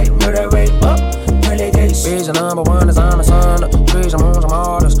up like vertebrae up. Pearly gates. Reason number one is I'm a son. Reason I'm some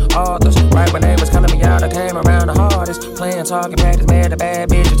authors. Right when they was calling me out, I came around the hardest. Playing talking practice, mad the bad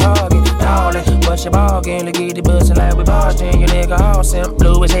bitch a target. Darling, but your ball game, look at the bustin' like we Boston. Your nigga all simp,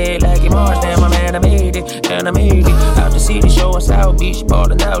 blew his head like he marched. Damn, my man, I made it, and I made it. Out the city showing on South Beach,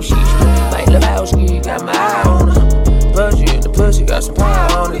 ballin' out, she like Lebowski, got my eye on her. Pussy in the pussy, got some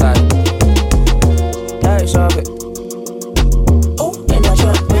power on it, like off it.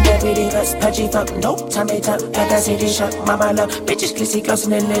 Patchy fuck, nope, time to talk, got that city shot, mama love, bitches kissy,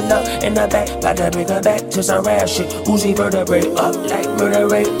 cussing in the love, in the back, bout to bring her back to some rap shit, Uzi vertebrae up, like murder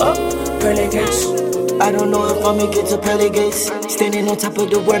rate up, pearly gates. I don't know if I'll make it to pearly gates, standing on top of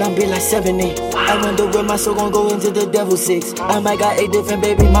the world, I'm be like 70. I wonder where my soul gon' go into the devil's 6. I might got 8 different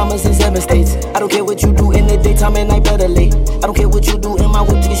baby mamas in 7 states. I don't care what you do in the daytime and night better late. I don't care what you do in my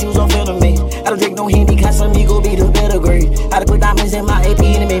whip, take shoes on Phantom me. I don't drink no Henny, Casamigo be the better grade. I done put diamonds in my AP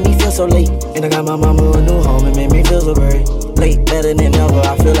and it made me feel so late. And I got my mama a new home, it made me feel so great. Late, better than ever,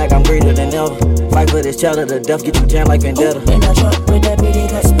 I feel like I'm greater than ever. Fight for this child to the death, get you jammed like Vendetta. In the truck with that pretty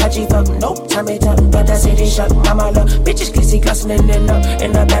cuts, patchy fuck, nope, time to talk, got that city shot, mama love, bitches kissy, cussing in the love,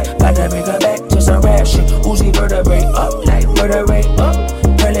 in the back, bout to bring her back to some rap shit, Uzi vertebrae up, like murder rate up,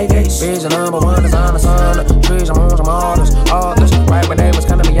 pearly gates. Bitch, the number one is on the sun, trees, I'm on some artists, right when they was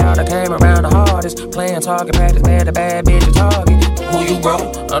coming me out, I came around the hardest, playing target practice, bad the bad bitch a target. Who you bro?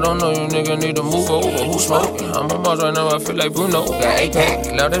 I don't know, you nigga need to move over. Who smoking? I'm on Mars right now, I feel like Bruno. Got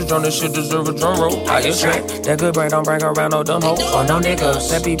 8-pack, now this drum, this shit deserve a drum roll. I get straight. That good brain don't bring around no dumb hoes. Or no niggas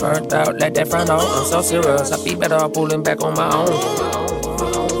that be burnt out, let that front off. I'm so serious, I be better off pulling back on my own.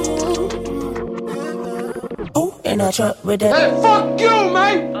 Ooh, in a truck with that. Hey, fuck you,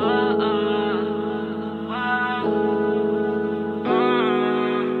 man!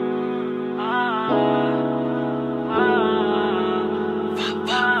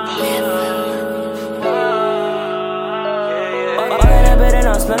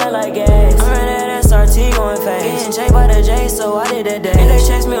 Smelling like gas. I ran that SRT going fast. Getting chased by the J, so I did that dash. If they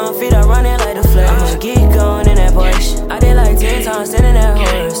chase me on feet, I run it like the Flash. I'ma get going in that Porsche. I did like 10 times standing that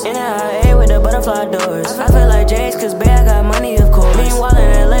horse. In that IA with the butterfly doors. I feel like J's, cause babe, I got money, of course. Meanwhile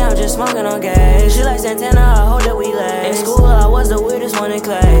in LA, I'm just smoking on gas. She like Santana, I hope that we last. In school, I was the weirdest one in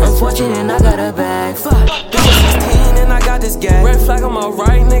class. I'm fortunate and I got a bag. Fuck. 16 and I got this gas. Red flag on my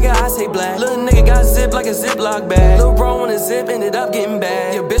right, nigga, I say black. Little nigga got zipped like a Ziploc bag. Little bro on a zip, ended up getting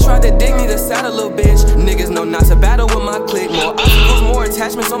bad. Your bitch tried to dig me, to saddle, little bitch. Niggas know not to battle with my clique. More obstacles, more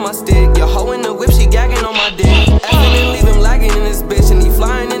attachments on my stick. Your hoe in the whip, she gagging on my dick. Effing and leave him lagging in this bitch. And he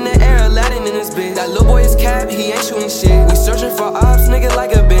flying in the air, Aladdin in this bitch. That little boy is cap, he ain't shooting shit. We searching for ops, nigga,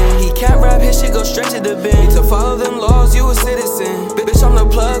 like a bin. He can't rap, his shit go straight to the bin. To follow them laws, you a citizen. Bitch, I'm the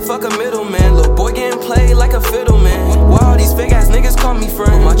plug, fuck a middleman. Little boy getting played like a fiddle, man. Why all these fake ass niggas call me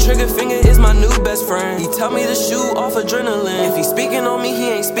friend? My trigger finger is my new best friend. He tell me to shoot off adrenaline. If he speaking on me, he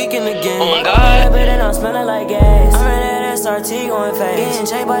ain't speaking again. Oh my god, but then I'm smelling like gas. I ran that SRT going fast. Getting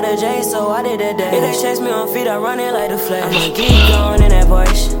chased by the J, so I did that dash. If they chase me on feet, I run it like the Flash. I'ma keep going in that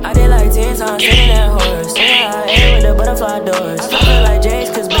Porsche. I did like 10 times sitting that horse. Yeah, I ate with the butterfly doors. I feel like J's,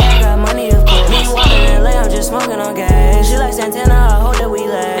 cause babe, I got money, of course. Meanwhile in LA, I'm just smoking on gas. She like Santana, I hope that we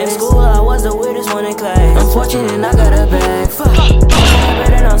last. In school, I was the weirdest one in class. I'm fortunate and I got a bag. Fuck. But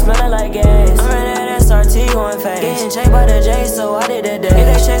then I'm smelling like gas. I ran that SRT going fast. Getting chased by the J, so I did that dash. If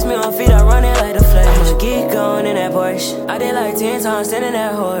they chase me on feet, I run it like the Flash. I'ma get going in that Porsche. I did like 10 times standing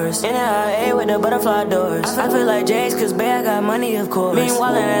that horse. In that IA with the butterfly doors. I feel like J's, cause babe, I got money, of course.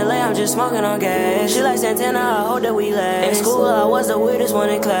 Meanwhile in LA, I'm just smoking on gas. She like Santana, I hope that we last. In school, I was the weirdest one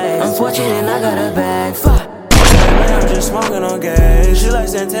in class. I'm fortunate and I got a bag. Fuck. I'm just smoking on gas. She like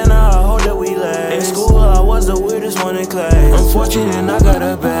Santana, I hope that we last. In school, I was the weirdest one in class. I'm fortunate and I got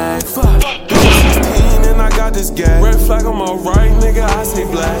a bag. Fuck. 16 and I got this gas. Red flag on my right, nigga, I say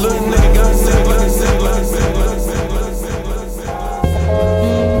black. Little nigga got zipped like a Ziploc bag.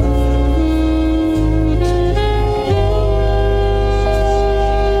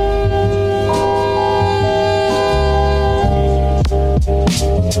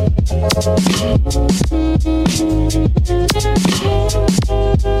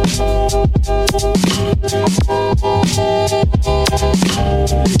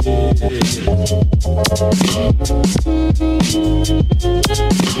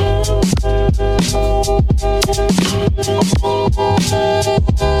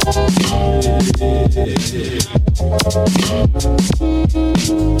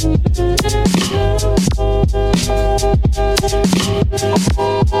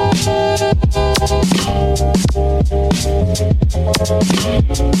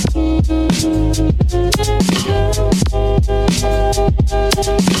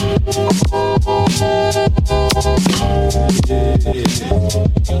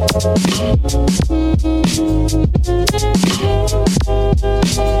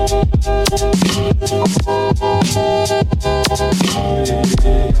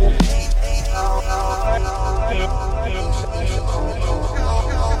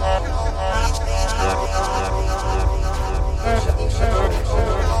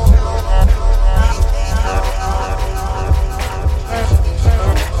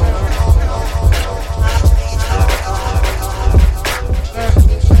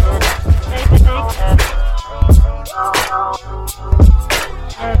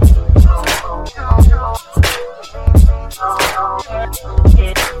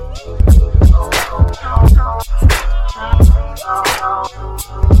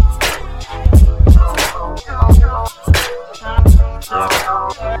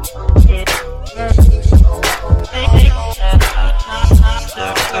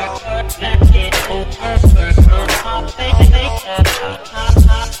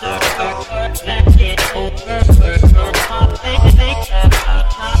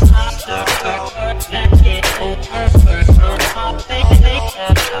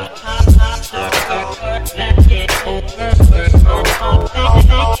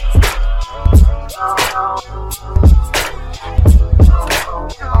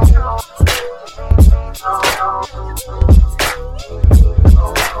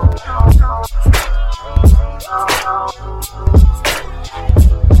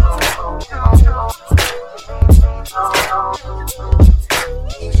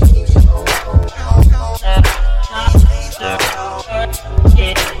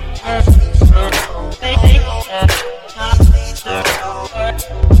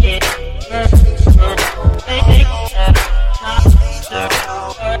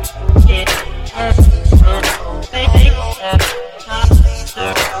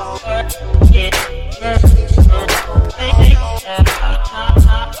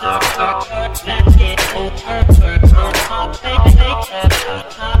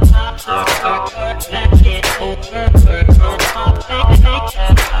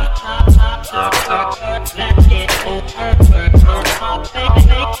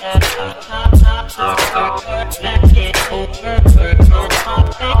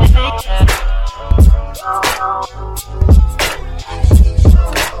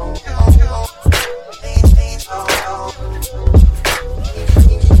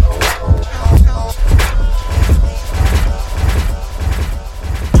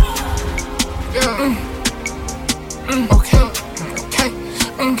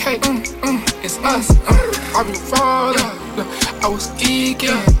 It's us. I be falling. I was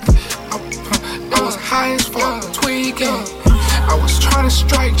geeking. I was high as fuck, tweaking. I was trying to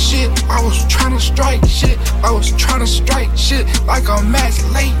strike shit. I was trying to strike shit. I was trying to strike shit like a match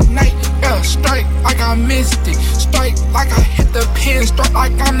late night. Yeah, strike like I missed it. Strike like I hit the pin. Strike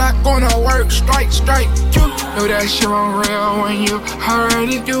like I'm not gonna work. Strike, strike. You know that shit on real when you heard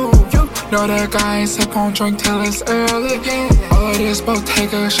it. You know that guy ain't sip on drink till it's early. All of this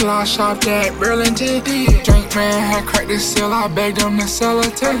Bottega shit I shopped at Burlington. Drink man had cracked the seal. I begged him to sell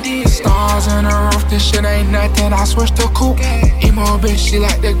it to. Stars in the roof. This shit ain't nothing. I switched to coupe. Emo bitch, she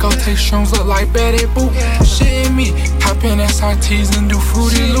like to go take shrooms, look like Betty Boop. Shit in me, hop in SRTs and do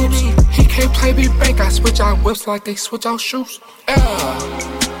fruity loops. He can't play big bank, I switch out whips like they switch out shoes.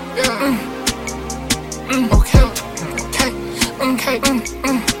 Okay,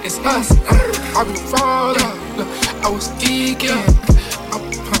 it's us. I be falling, I was geeking.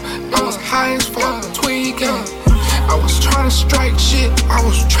 I was high as fuck, tweaking. I was trying to strike shit. I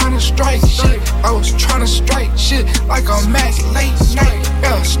was trying to strike shit. I was trying to strike shit like a match late night.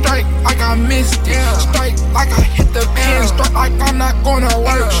 Yeah, strike like I missed it. Strike like I hit the pin. Strike like I'm not gonna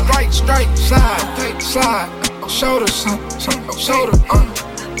work. Strike, strike, slide, slide. Shoulder, shoulder.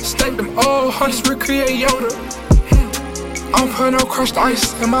 Stack them old hunters, recreate Yoda. I don't put no crushed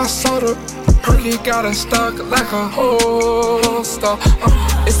ice in my soda. Perky got it stuck like a holster.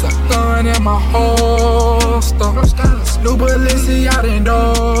 It's a gun in my holster. New Balenciaga and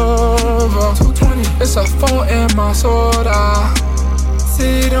Dover. 220. It's a 4 in my soda.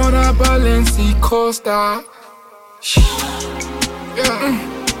 Sit on a Balenci Costa.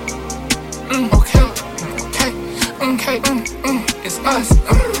 Okay, it's us.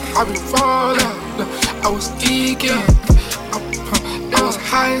 I be falling. I was geeking. I was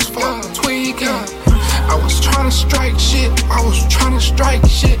high as fuck, tweaking. I was trying to strike shit. I was trying to strike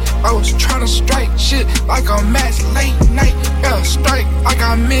shit. I was trying to strike shit like a match late night. Yeah, strike like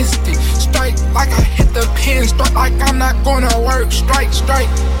I missed it. Strike like I hit the pin. Strike like I'm not gonna work. Strike, strike.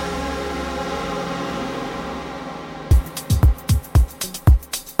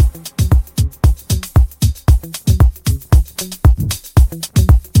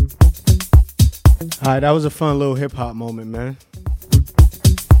 Alright, that was a fun little hip hop moment, man.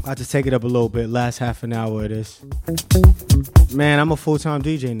 About to take it up a little bit, last half an hour of this. Man, I'm a full-time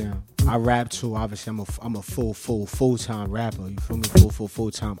DJ now. I rap too, obviously I'm a full-time rapper, you feel me?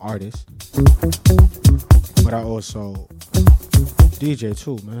 Full-time artist. But I also DJ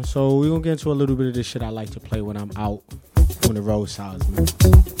too, man. So we're gonna get into a little bit of this shit I like to play when I'm out on the roadsides, man.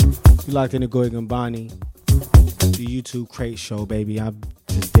 You locked in the Goya Gumbani, the YouTube Crate Show, baby. I'm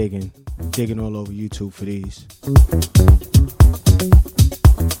just digging all over YouTube for these.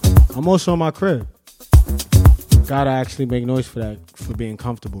 I'm also in my crib. Gotta actually make noise for that, for being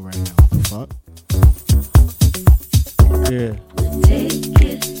comfortable right now. Fuck. Yeah. Take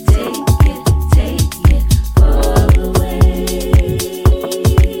it all the way.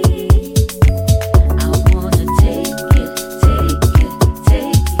 I wanna take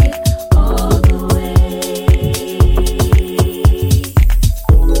it all the way.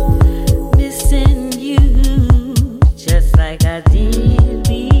 Missing you just like I did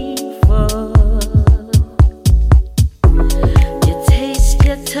before. Your taste,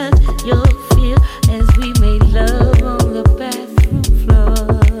 your touch, your feel as we made love on the bathroom floor.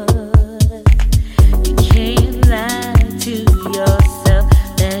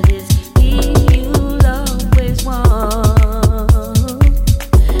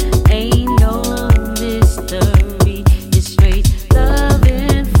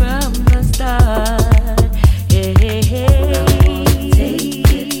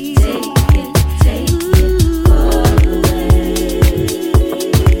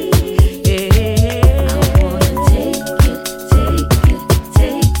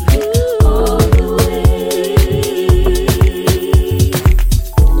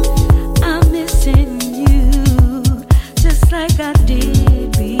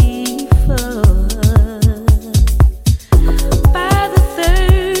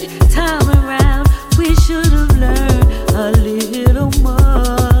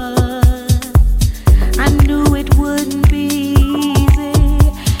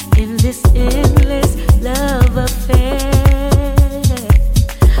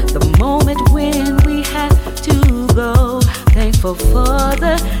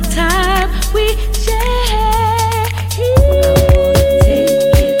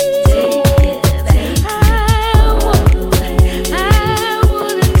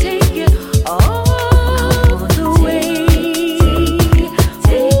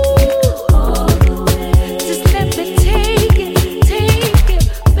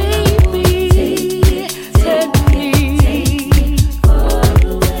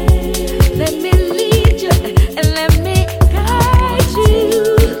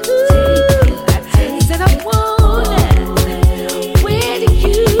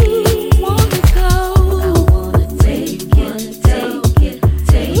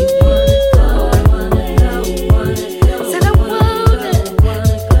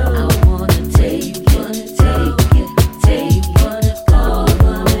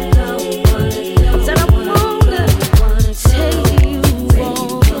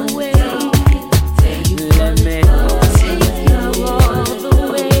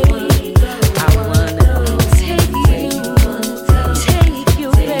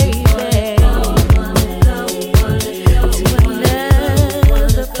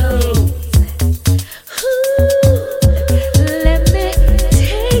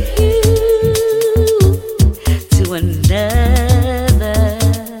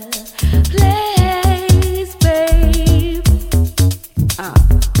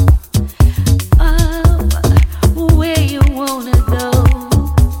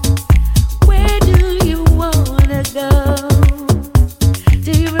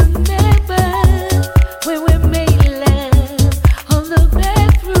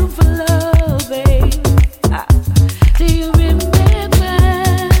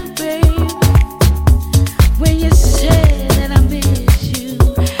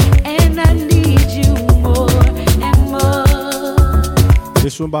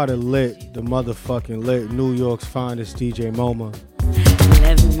 one by the motherfucking lit, New York's finest DJ MoMA.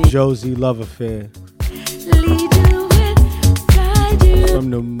 Josie Love Affair.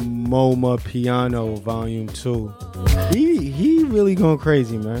 From the MoMA Piano Volume 2. He really going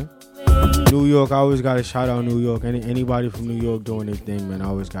crazy, man. New York, I always got to shout out New York. Anybody from New York doing their thing, man, I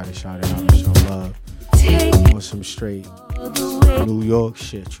always got to shout it out and show love. On some straight New York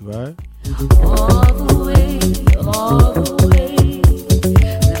shit, you heard? All the way, all the way.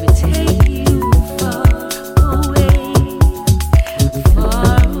 Let me take you far away,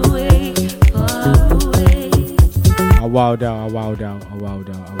 far away, far away. I wowed out.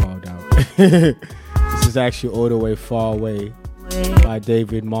 This is actually All the Way Far Away by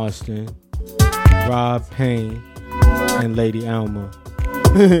David Marston, Rob Payne, and Lady Alma.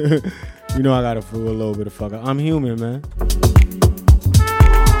 You know I gotta fool a little bit of fucker. I'm human, man.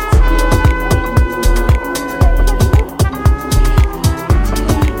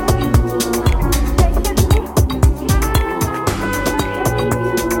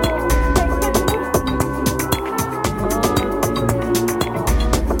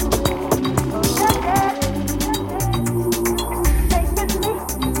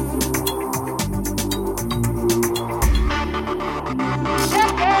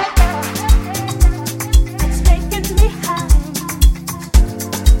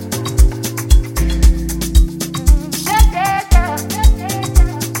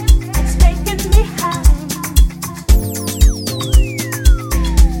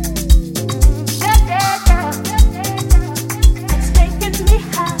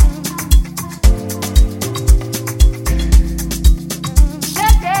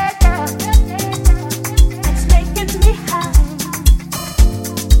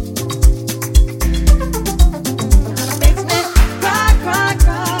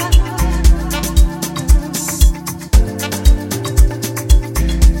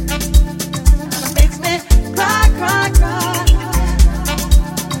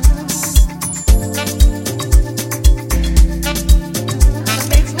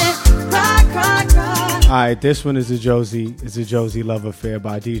 Alright, this one is a Josie Love Affair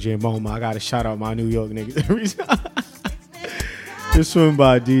by DJ MoMA. I gotta shout out my New York niggas every time. This one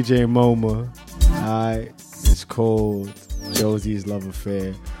by DJ MoMA. Alright, it's called Josie's Love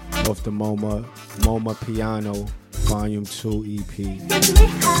Affair off the MoMA Piano Volume 2 EP.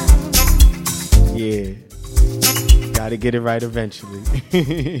 Yeah, gotta get it right eventually.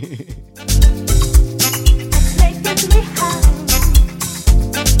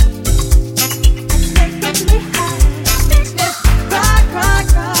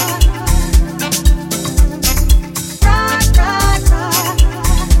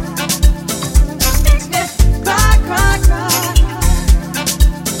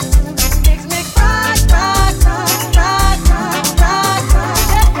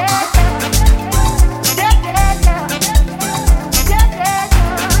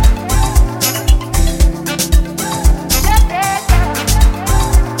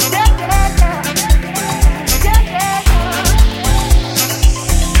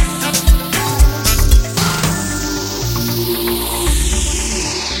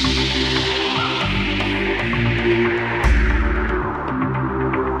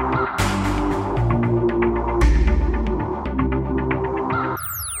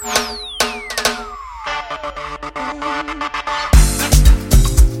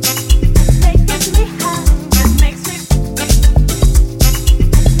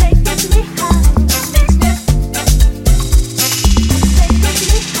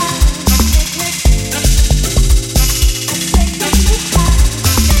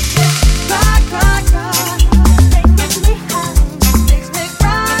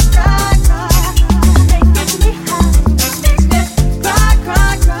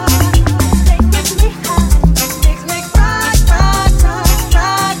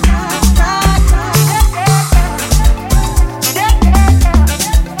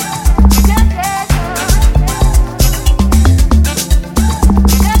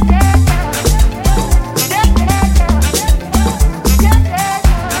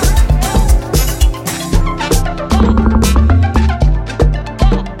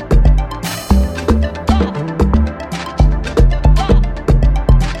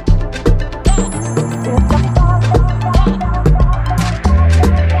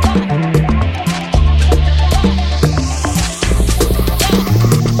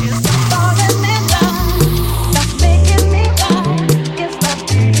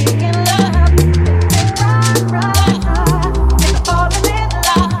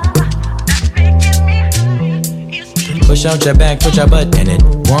 push out your back, put your butt in it.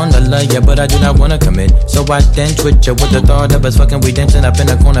 Wanna love you, but I do not wanna commit. So I then twitch you with the thought of us fucking. We dancing up in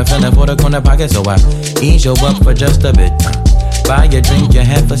the corner, feeling for the corner pocket. So I ease you up for just a bit. Buy your drink, you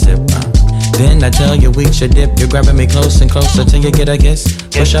have a sip. Then I tell you we should dip. You're grabbing me close and closer till you get a kiss.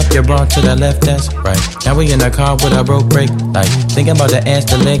 Push up your bra to the left, that's right. Now we in the car with a broke brake light. Thinking about the ass,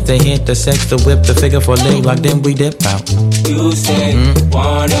 the leg, the hit, the sex, the whip, the figure for leg lock. Then we dip out. You say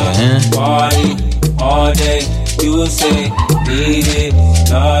wanna party all day. You say need it,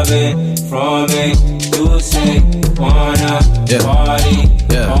 love it from it. You say wanna party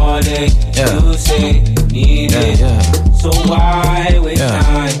all day. You say need it. So why waste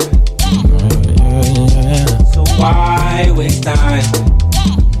time? So why waste time?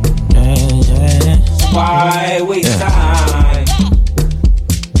 So why waste time?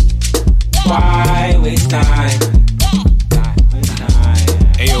 Why waste time?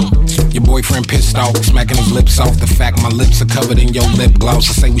 Ayo, your boyfriend pissed off, smacking his lips off. The fact my lips are covered in your lip gloss.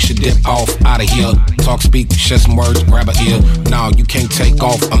 I say we should dip off, out of here. Talk, speak, share some words, grab a ear. Nah, you can't take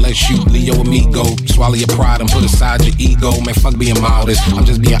off unless you Leo amigo. Swallow your pride and put aside your ego. Man, fuck being modest, I'm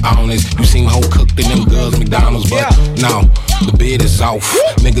just being honest. You seem whole cooked in them girls McDonald's, but no, the bid is off.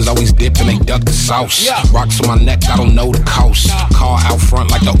 Niggas always dip and they duck the sauce. Rocks on my neck, I don't know the cost. Car out front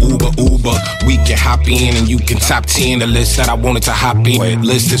like the Uber. We can hop in and you can top 10 the list that I wanted to hop in.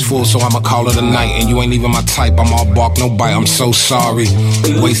 List is full, so I'ma call it a night. And you ain't even my type, I'm all bark, no bite. I'm so sorry.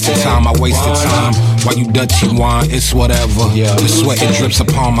 Wasted time, I wasted time. While you dirty wine, it's whatever. The sweat, it drips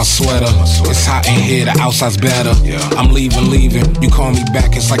upon my sweater. It's hot in here, the outside's better. I'm leaving. You call me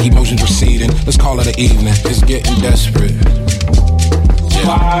back, it's like emotions receding. Let's call it an evening, it's getting desperate.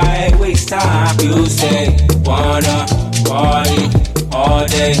 Why waste time? You say wanna party all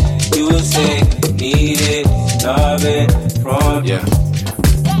day. You say need it, love it from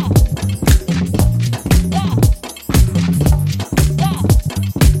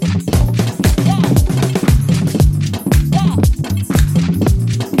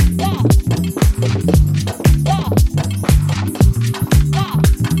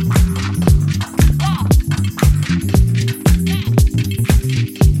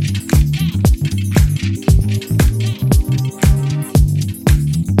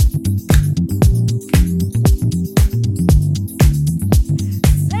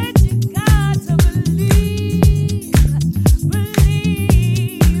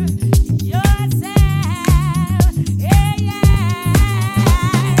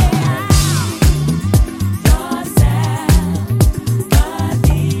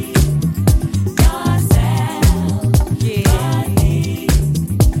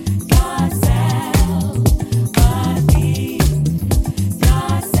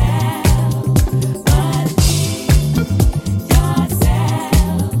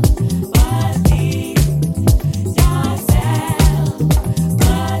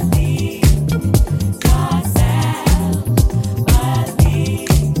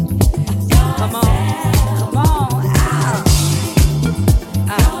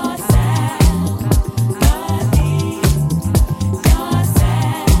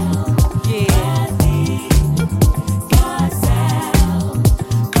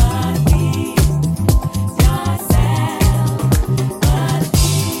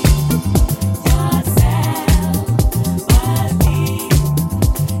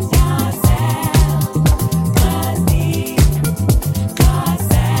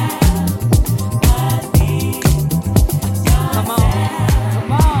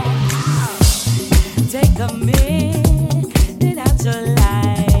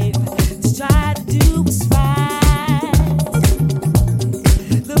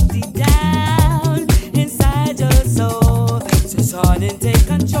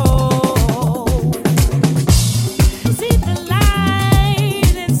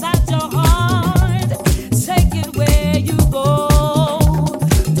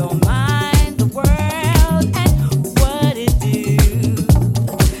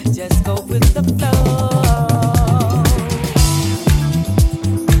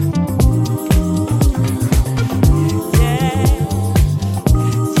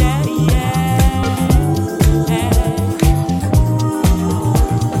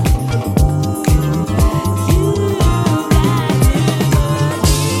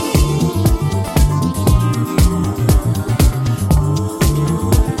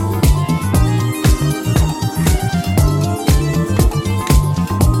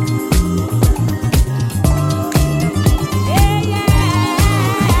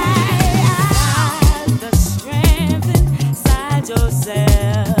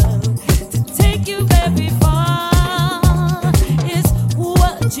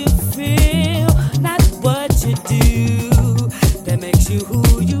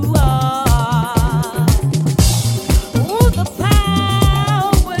you are. Ooh, the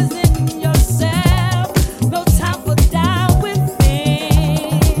power's in yourself. No time for doubt within.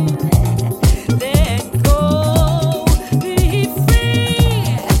 Let go, be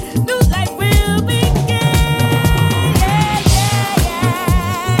free. New life will begin. Yeah, yeah,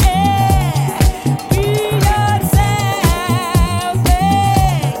 yeah. Be yourself.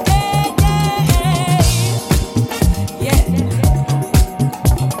 Yeah, yeah,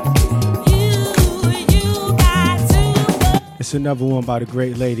 you got to. It's another one by the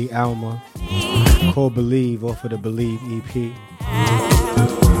great lady Alma called Believe off of the Believe EP.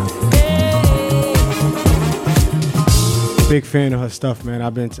 Big fan of her stuff, man.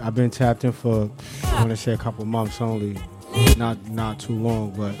 I've been tapped in for I want to say a couple months only, not too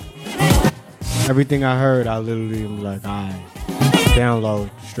long, but everything I heard, I literally am like, I download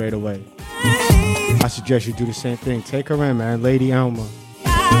straight away. I suggest you do the same thing. Take her in, man. Lady Alma.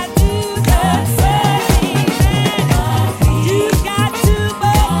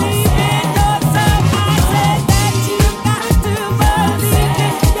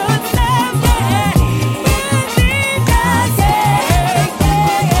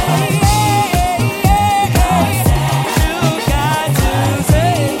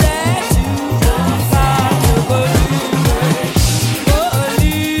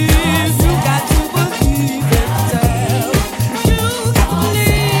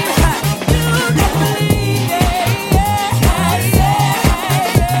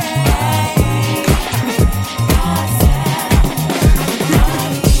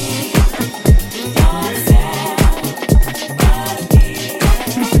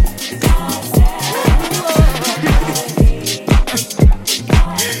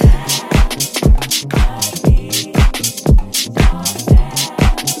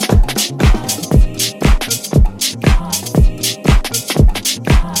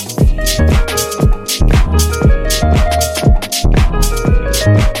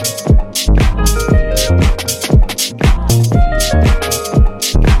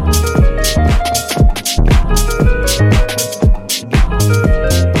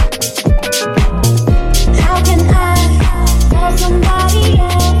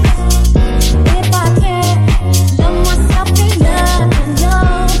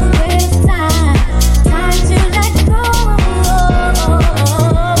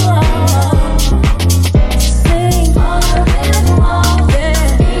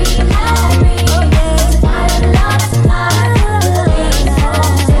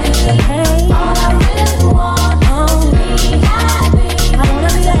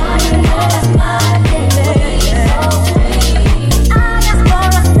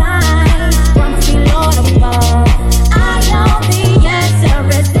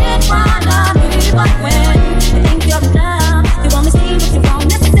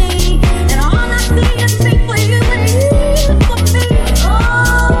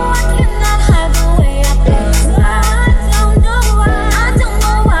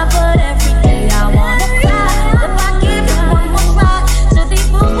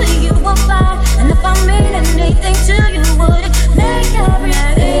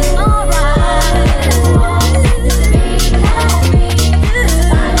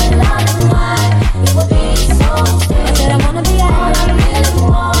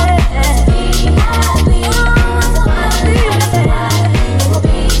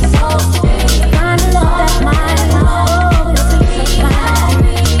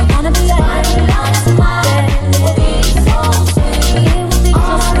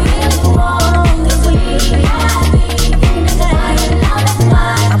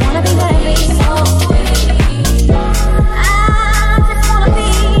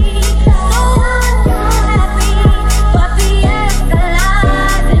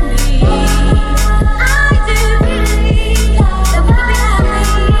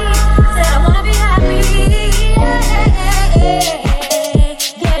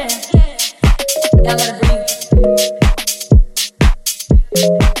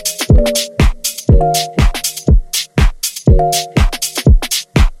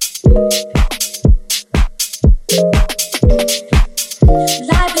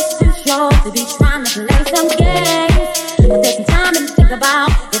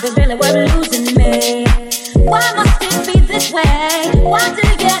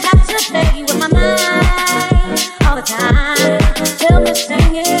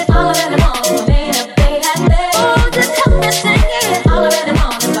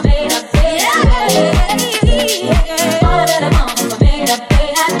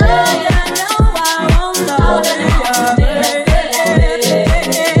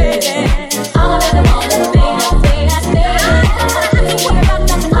 Worry about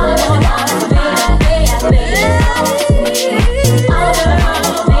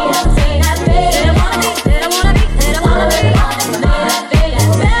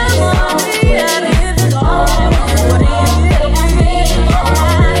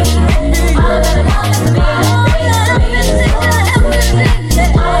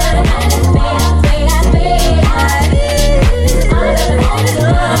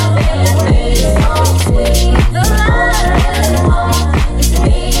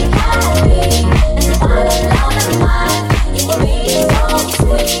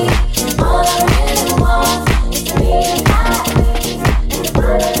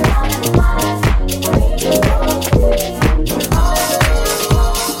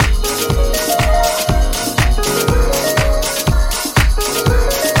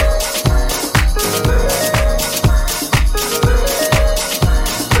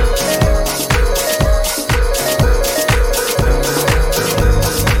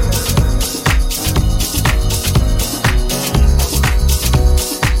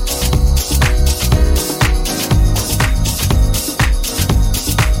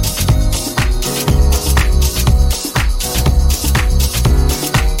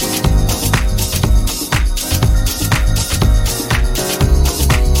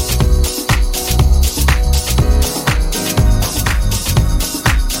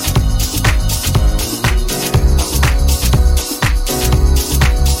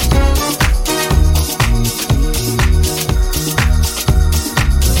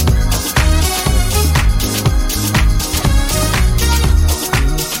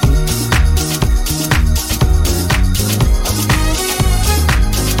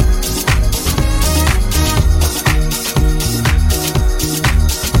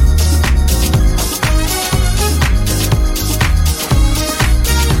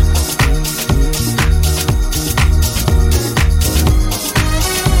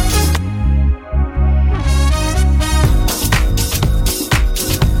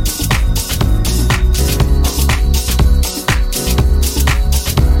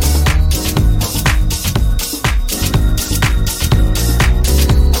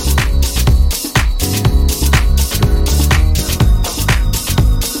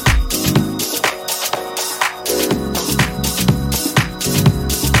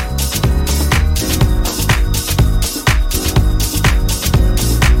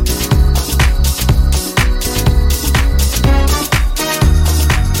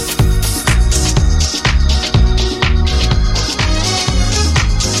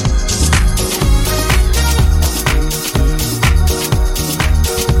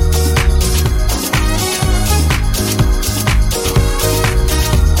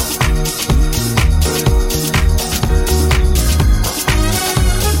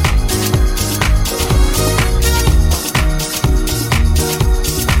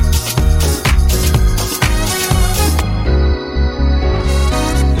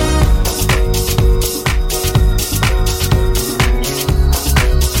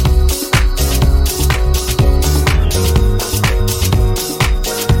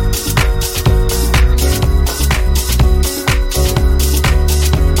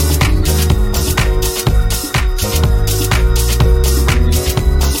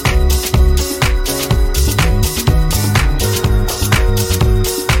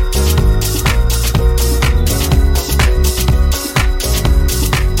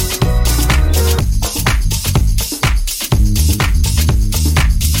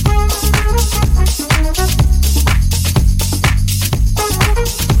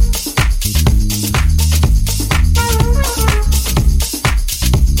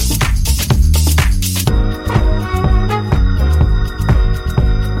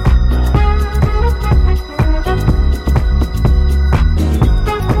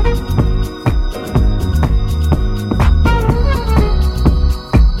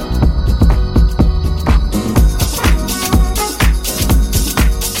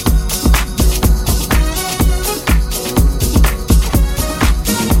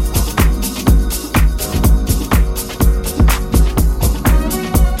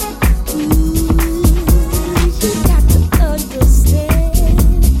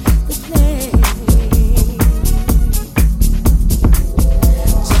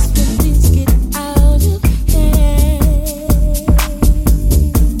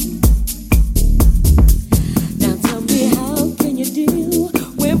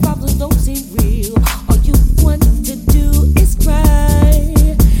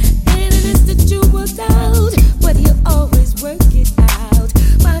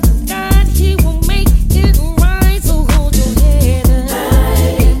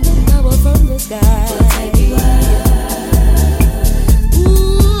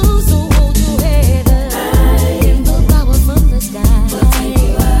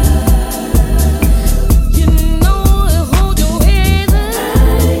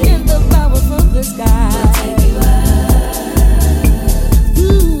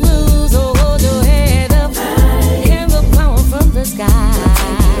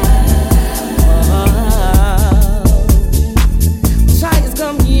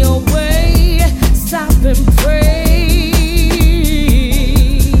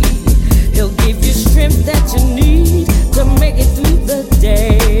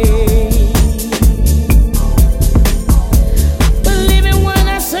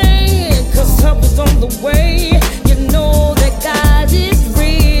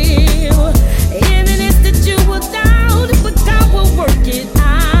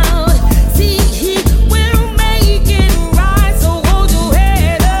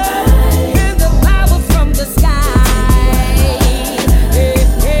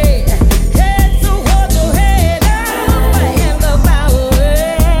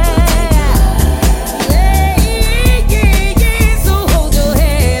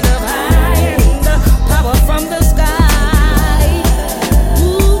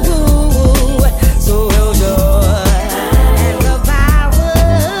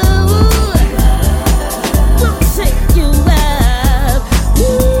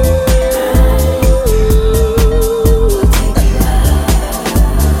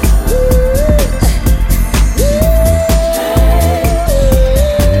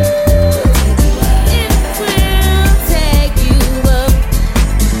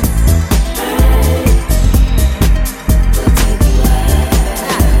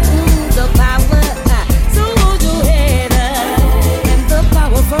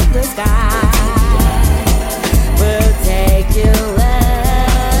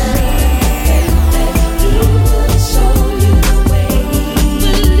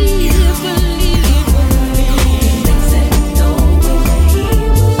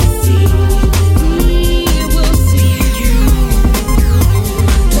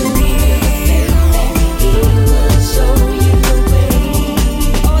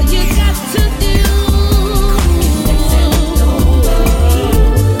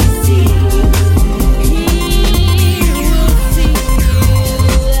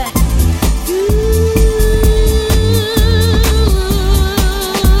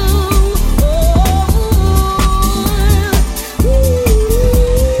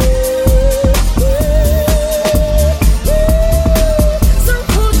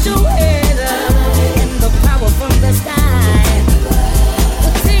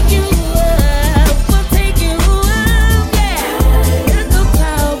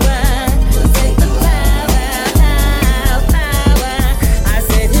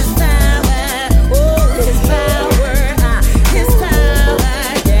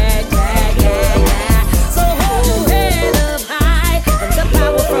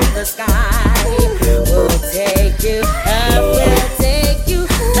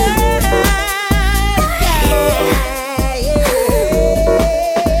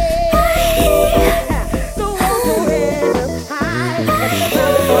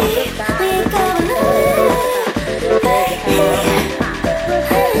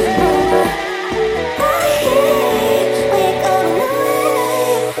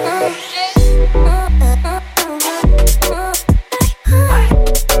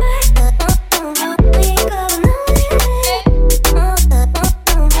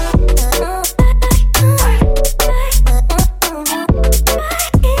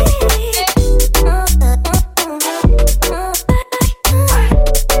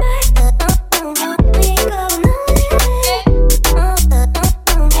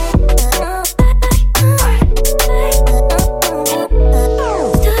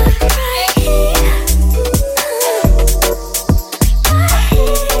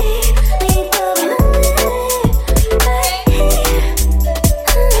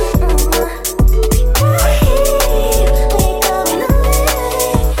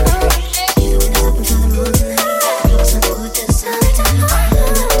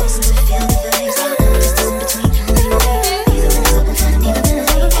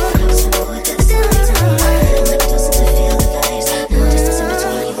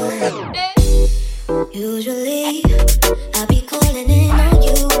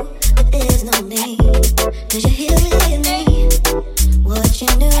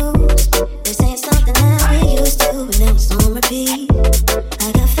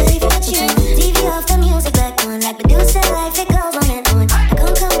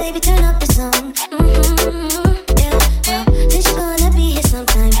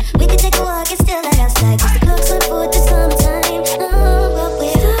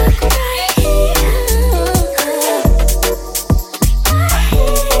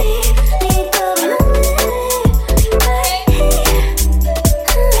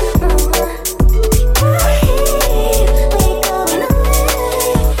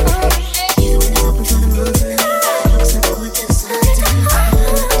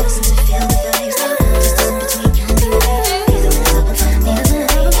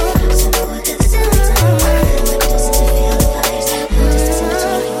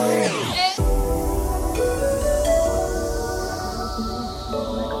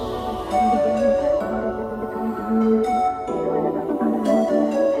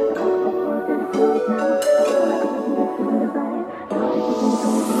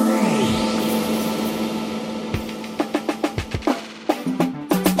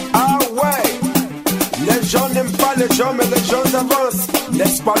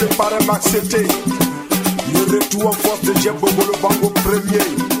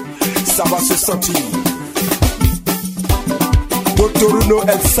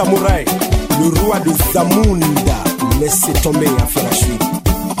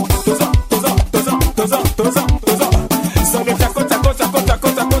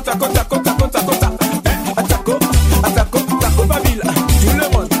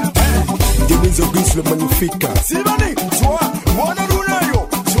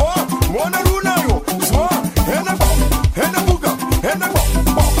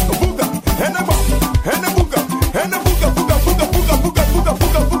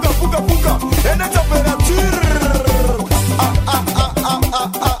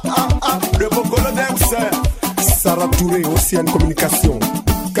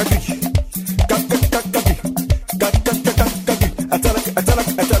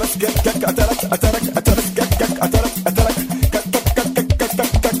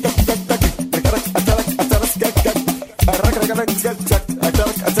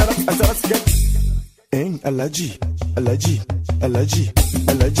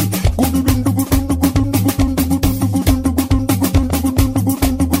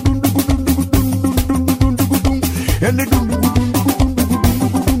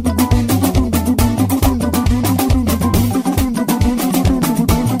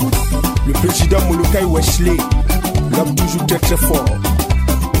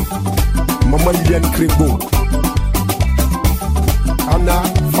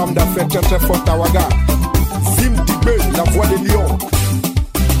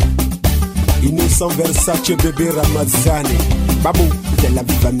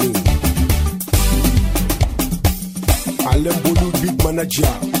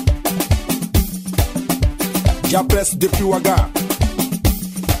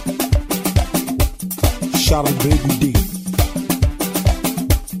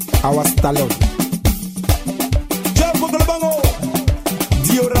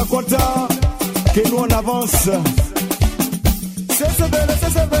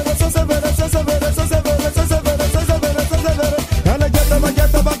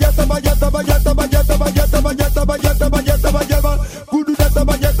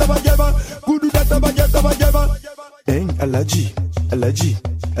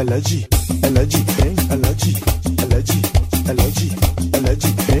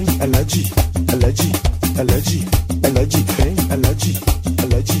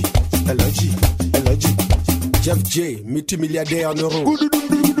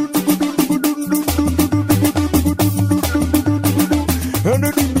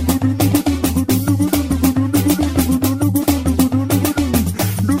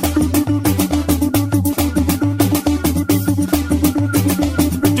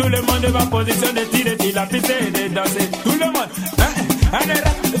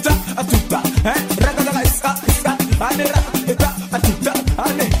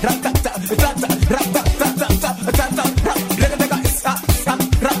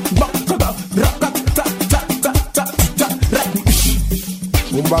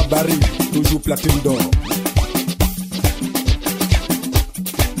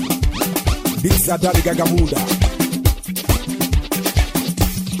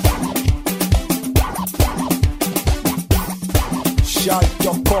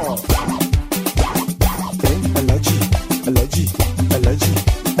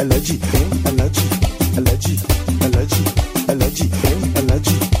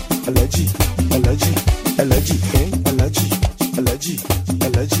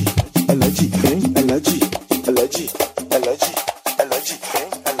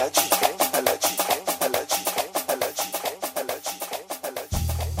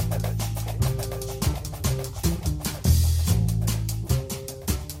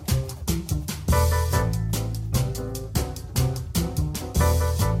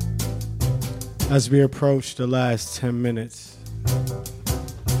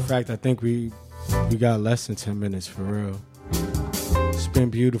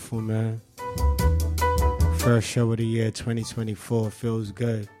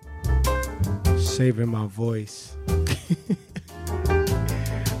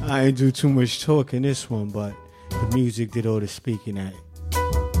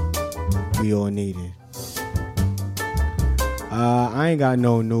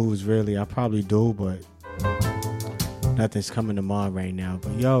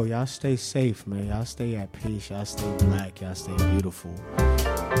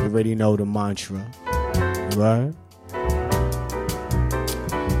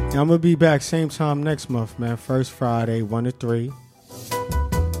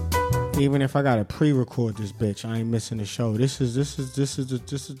Even if I gotta pre-record this bitch, I ain't missing the show. This is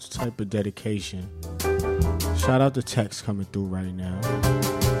the type of dedication. Shout out to text coming through right now.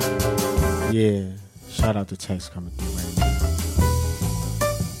 Yeah, shout out to text coming through right now.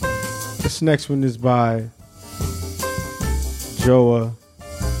 This next one is by Joa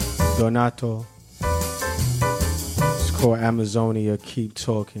Donato. It's called Amazonia. Keep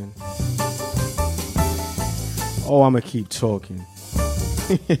talking. Oh, I'ma keep talking.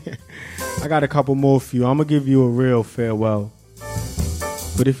 I got a couple more for you. I'm gonna give you a real farewell.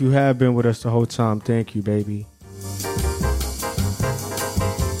 But if you have been with us the whole time, thank you, baby.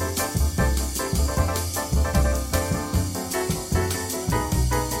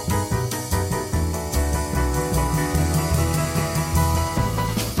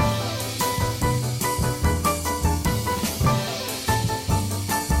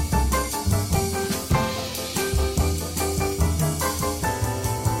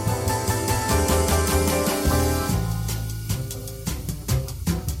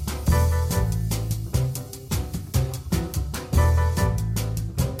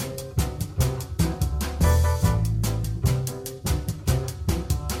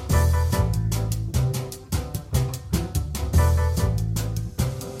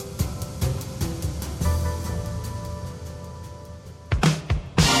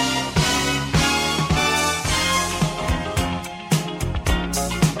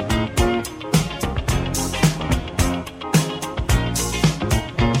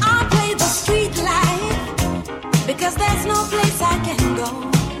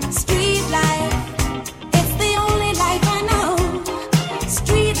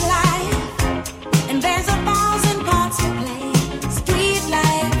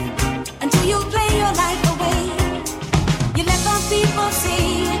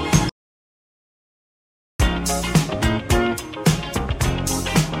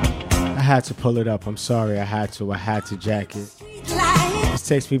 To pull it up. I'm sorry. I had to jack it. This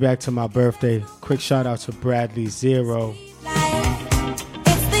takes me back to my birthday. Quick shout out to Bradley Zero.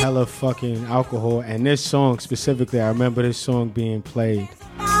 Hella fucking alcohol. And this song specifically, I remember this song being played.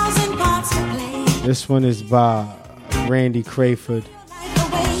 This one is by Randy Crayford.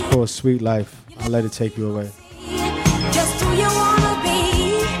 It's called Sweet Life. I'll let it take you away. Just who you wanna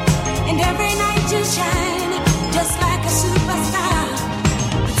be, and every night you shine, just like a superstar.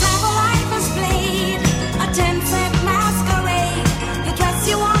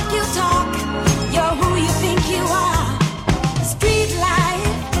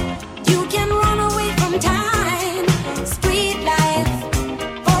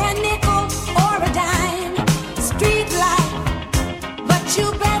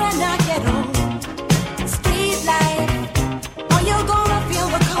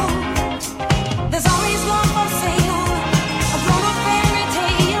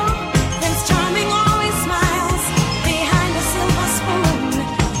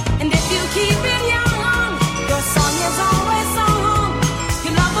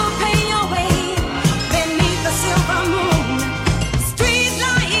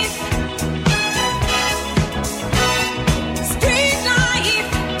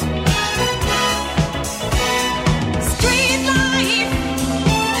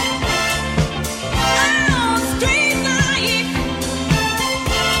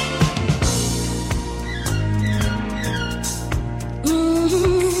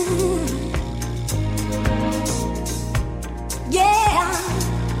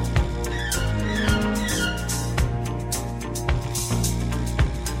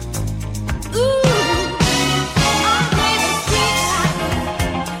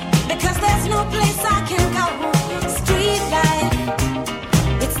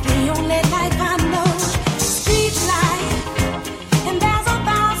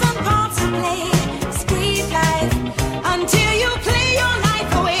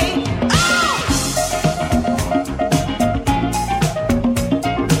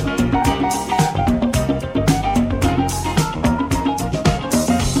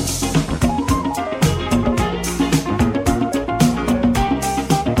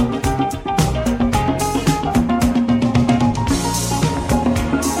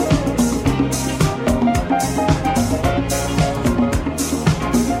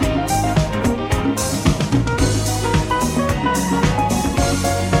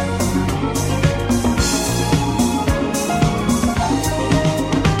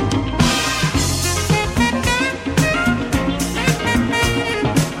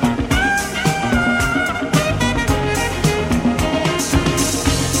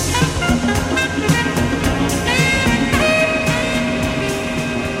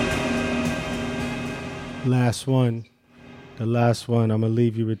 The last one, I'm gonna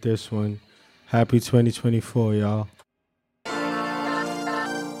leave you with this one. Happy 2024, y'all.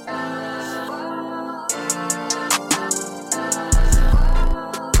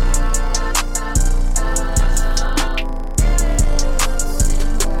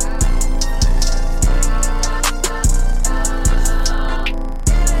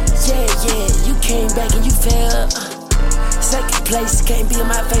 Place can't be in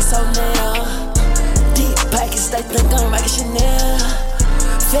my face so now. Deep pockets, they think I'm like a Chanel.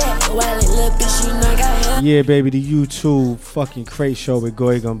 Fat wallet, little bitch, you know I got hair. Yeah, baby, the YouTube fucking crate show with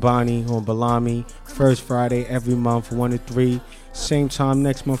Goya Gumbani on Balami. First Friday every month, 1 to 3. Same time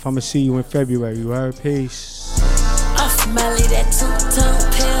next month. I'ma see you in February. You heard? Peace. Off Molly, that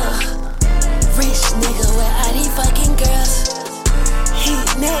two-tone pill. Rich nigga with all these fucking girls. He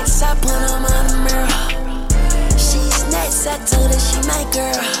next, I put him on the mirror. Next, I told her she my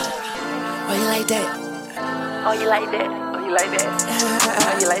girl. Oh, you like that? Oh, you like that? Oh, you like that?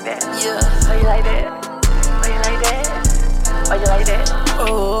 Oh, you like that? Yeah. Oh, you like that? Oh, you like that? Oh, you like that?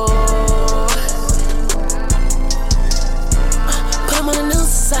 Oh. Put him on the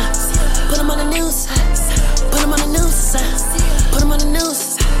news. Put him on the news. Put him on the news. Put him on the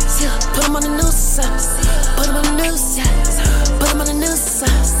news. Put him on the news. Put him on the news. Put him on the news.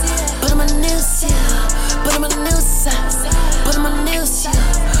 Put him on the news. Put him on the news. Put him on the news.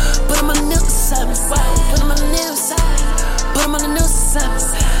 Put him on the news. Put him on the news. Put him on the news.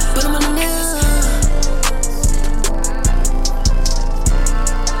 Put him on the news.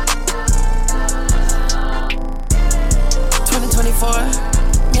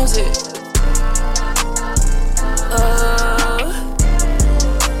 2024 music.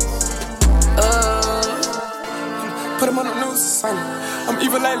 Put him on the news, son. I'm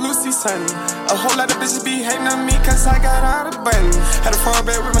evil like Lucy, son. A whole lot of bitches be hating on me cause I got all the buttons. Had a fall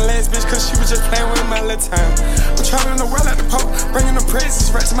back with my last bitch cause she was just playing with my little time. I'm traveling the world at the Pope, bringing the praises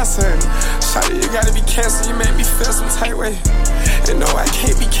right to my son. Shawty, you gotta be canceled, you make me feel some tight way. And no, I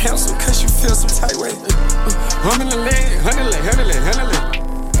can't be canceled cause you feel some tight way. I'm in the leg, 100 leg.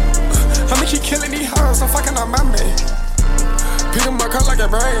 I'ma keep killing these hoes, I'm fucking on my man. Pick 'em up, cut like a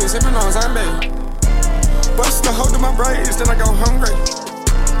brain, sipping on zombie. Bust the hold of my braids, then I go hungry.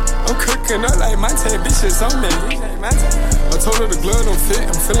 I'm cooking up like my 10 bitches on me. I told her the glove don't fit,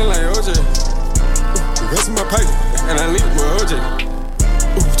 I'm feeling like OJ. The rest of my pocket, and I leave with OJ.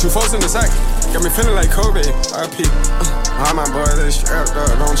 2 folks in the sack, got me feeling like Kobe. RP. All my boys, they strapped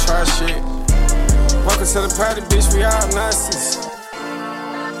up, don't try shit. Welcome to the party, bitch, we all Nazis.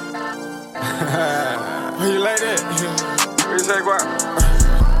 Oh, you like that? What you say, what?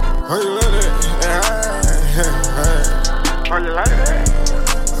 Oh, you like that? Oh, you like that?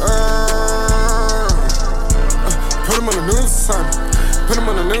 Put him on the news, son. Put him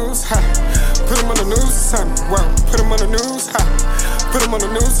on the news, ha. Put him on the news, son. Whoa. Put him on the news, ha. Put him on the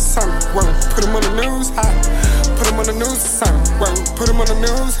news, son. Whoa. Put him on the news, ha. Put him on the news, son. Whoa. Put him on the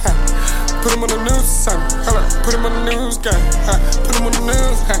news, ha. Put him on the news, son. Hello. Put him on the news, guy. Ha. Put him on the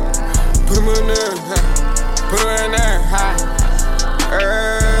news, ha. Put him on the news, ha. Put him in there.